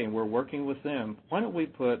VA, and we're working with them, why don't we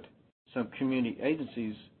put some community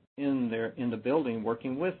agencies in the building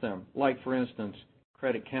working with them, like, for instance,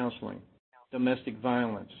 credit counseling, domestic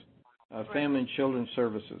violence, family and children's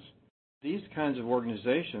services. These kinds of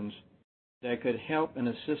organizations that could help and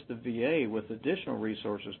assist the VA with additional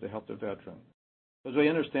resources to help the veteran. Because we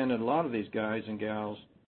understand that a lot of these guys and gals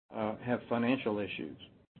have financial issues.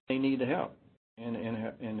 They need the help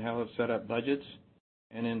and how to set up budgets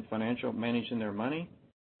and in financial managing their money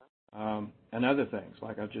and other things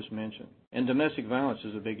like I just mentioned. And domestic violence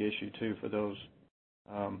is a big issue too for those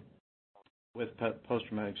with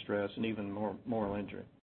post-traumatic stress and even moral injury.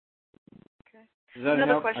 Okay. Does that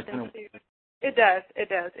Another help? question too. It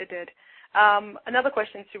did. Another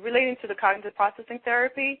question too, relating to the cognitive processing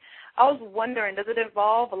therapy. I was wondering, does it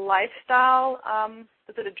involve a lifestyle?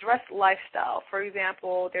 Does it address lifestyle? For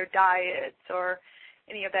example, their diets or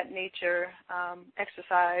any of that nature,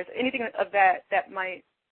 exercise, anything of that might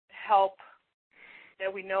help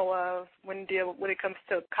that we know of when it comes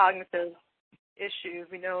to cognitive issues.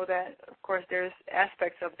 We know that, of course, there's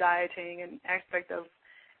aspects of dieting and aspects of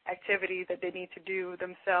activities that they need to do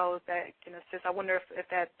themselves that can assist. I wonder if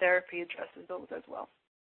that therapy addresses those as well.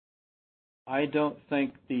 I don't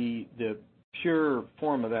think the pure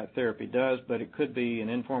form of that therapy does, but it could be in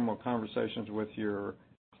informal conversations with your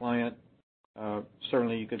client.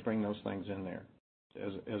 Certainly you could bring those things in there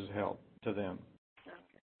as help to them. Okay.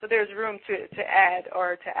 So there's room to add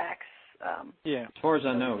or to ask. Yeah, as far as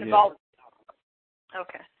I know, yeah.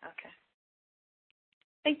 Okay.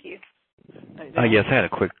 Thank you. Yes, I had a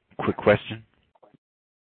quick question.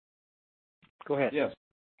 Go ahead. Yes.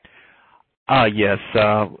 Yes.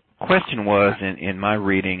 Question was, in my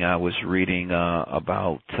reading, I was reading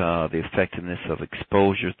about the effectiveness of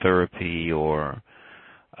exposure therapy, or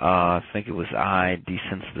I think it was eye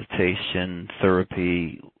desensitization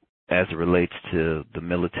therapy as it relates to the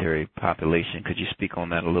military population. Could you speak on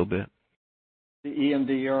that a little bit? The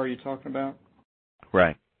EMDR you're talking about?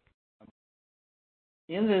 Right.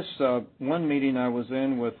 In this one meeting I was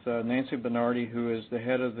in with Nancy Bernardi, who is the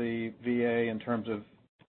head of the VA in terms of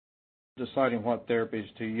deciding what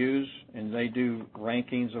therapies to use, and they do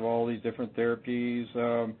rankings of all these different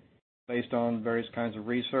therapies based on various kinds of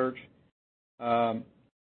research.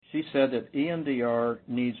 She said that EMDR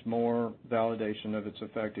needs more validation of its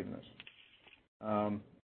effectiveness.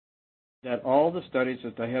 That all the studies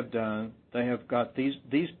that they have done, they have got these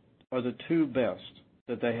are the two best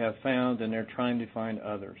that they have found, and they're trying to find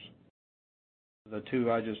others. The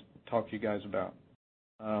two I just talked to you guys about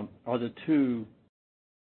are the two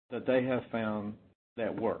that they have found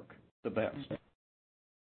that work the best.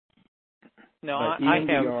 No, but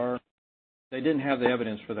EMDR, they didn't have the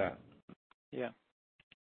evidence for that. Yeah.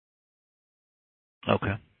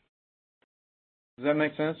 Okay. Does that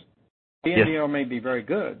make sense? Yes. EMDR may be very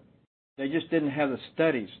good. They just didn't have the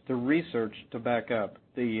studies, the research to back up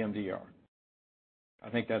the EMDR. I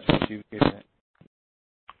think that's what she was getting at.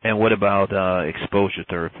 And what about exposure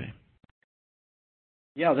therapy?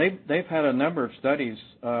 Yeah, they've had a number of studies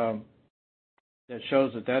that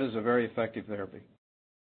shows that is a very effective therapy.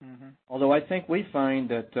 Mm-hmm. Although I think we find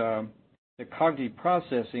that the cognitive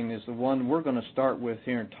processing is the one we're going to start with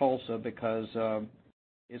here in Tulsa because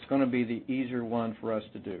it's going to be the easier one for us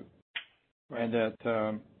to do. Right. And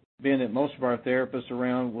that being that most of our therapists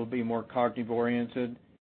around will be more cognitive oriented,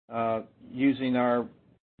 using our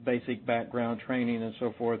basic background training and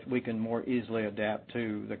so forth, we can more easily adapt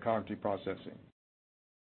to the cognitive processing.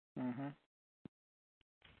 Mm-hmm.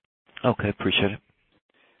 Okay, appreciate it.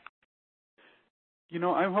 You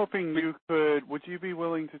know, I'm hoping would you be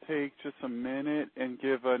willing to take just a minute and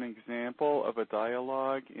give an example of a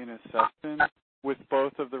dialogue in a session with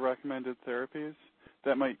both of the recommended therapies?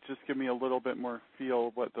 That might just give me a little bit more feel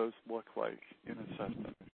of what those look like in a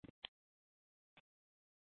session.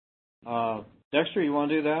 Dexter, you want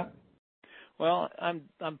to do that? Well, I'm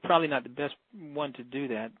probably not the best one to do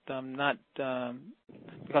that. I'm not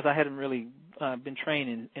because I hadn't really been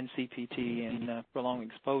trained in CPT and prolonged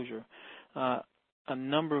exposure. A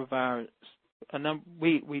number of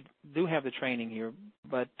we do have the training here,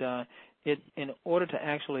 but in order to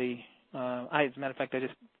actually, as a matter of fact, I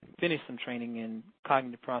just finished some training in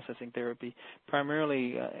cognitive processing therapy.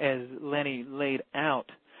 Primarily, as Lenny laid out,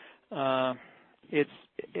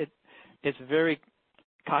 it's very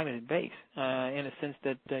cognitive based in a sense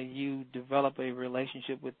that you develop a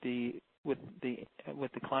relationship with the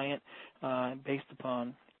client based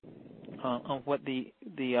upon on what the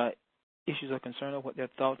issues are concerned with, what their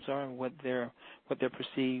thoughts are, and what their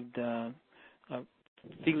perceived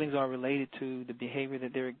feelings are related to the behavior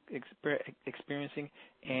that they're experiencing,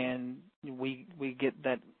 and we get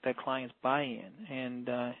that client's buy-in,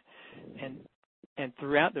 and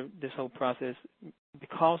throughout this whole process,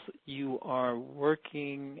 because you are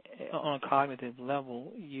working on a cognitive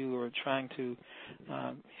level, you are trying to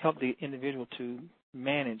help the individual to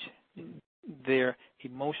manage their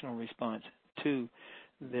emotional response to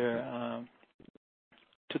their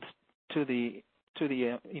to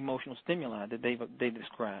the emotional stimuli that they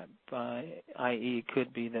describe. I.e., it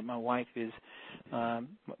could be that my wife is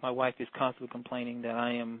constantly complaining that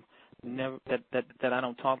I am never that I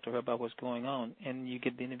don't talk to her about what's going on, and you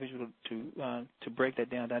get the individual to break that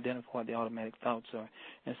down, to identify what the automatic thoughts are,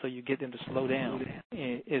 and so you get them to slow down.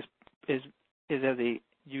 Is as a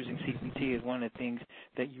using CPT is one of the things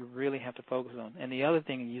that you really have to focus on. And the other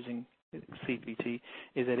thing in using CPT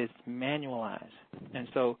is that it's manualized, and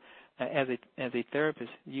so as a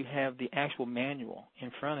therapist, you have the actual manual in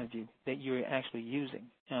front of you that you're actually using,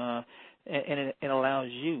 and it allows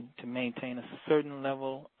you to maintain a certain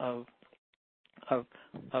level of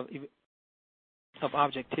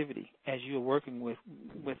objectivity as you're working with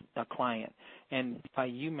a client. And by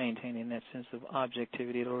you maintaining that sense of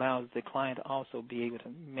objectivity, it allows the client to also be able to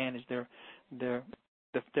manage their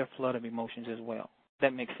flood of emotions as well.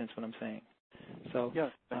 That makes sense what I'm saying. So,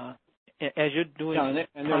 yes. As you're doing, and there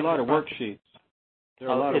are a lot of worksheets. There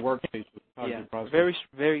are a lot of worksheets with cognitive processing.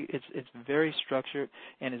 It's very structured,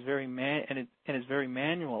 and it's very it's very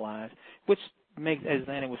manualized, which makes, as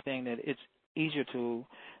Lana was saying, that it's easier to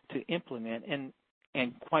implement.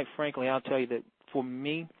 And quite frankly, I'll tell you that for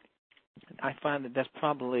me, I find that that's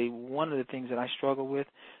probably one of the things that I struggle with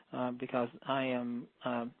because I'm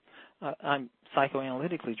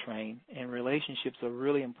psychoanalytically trained, and relationships are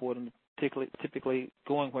really important. Typically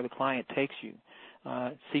going where the client takes you.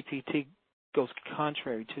 CPT goes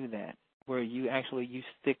contrary to that, where you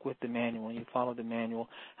stick with the manual and you follow the manual.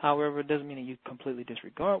 However, it doesn't mean that you completely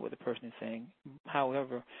disregard what the person is saying.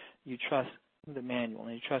 However, you trust the manual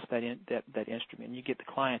and you trust that instrument, and you get the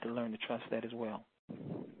client to learn to trust that as well.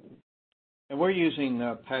 And we're using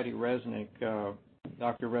Patty Resnick,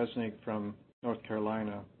 Dr. Resnick from North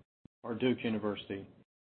Carolina, or Duke University,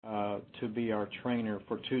 to be our trainer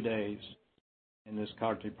for 2 days in this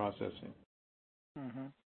cognitive processing. Mm-hmm.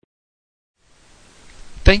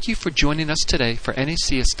 Thank you for joining us today for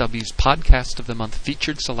NACSW's Podcast of the Month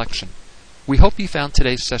featured selection. We hope you found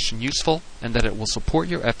today's session useful and that it will support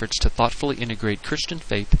your efforts to thoughtfully integrate Christian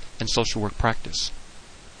faith and social work practice.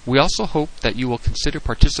 We also hope that you will consider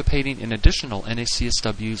participating in additional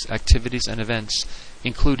NACSW's activities and events,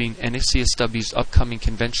 including NACSW's upcoming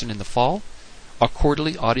convention in the fall, our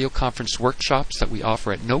quarterly audio conference workshops that we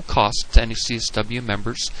offer at no cost to NACSW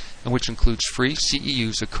members, and which includes free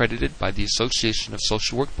CEUs accredited by the Association of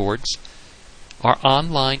Social Work Boards, our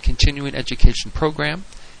online continuing education program,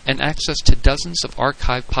 and access to dozens of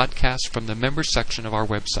archived podcasts from the members section of our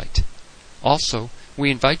website. Also, we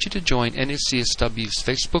invite you to join NACSW's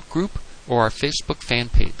Facebook group or our Facebook fan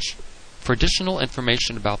page. For additional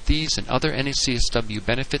information about these and other NACSW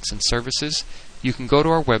benefits and services, you can go to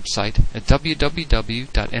our website at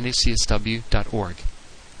www.nacsw.org.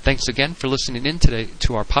 Thanks again for listening in today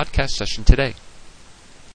to our podcast session today.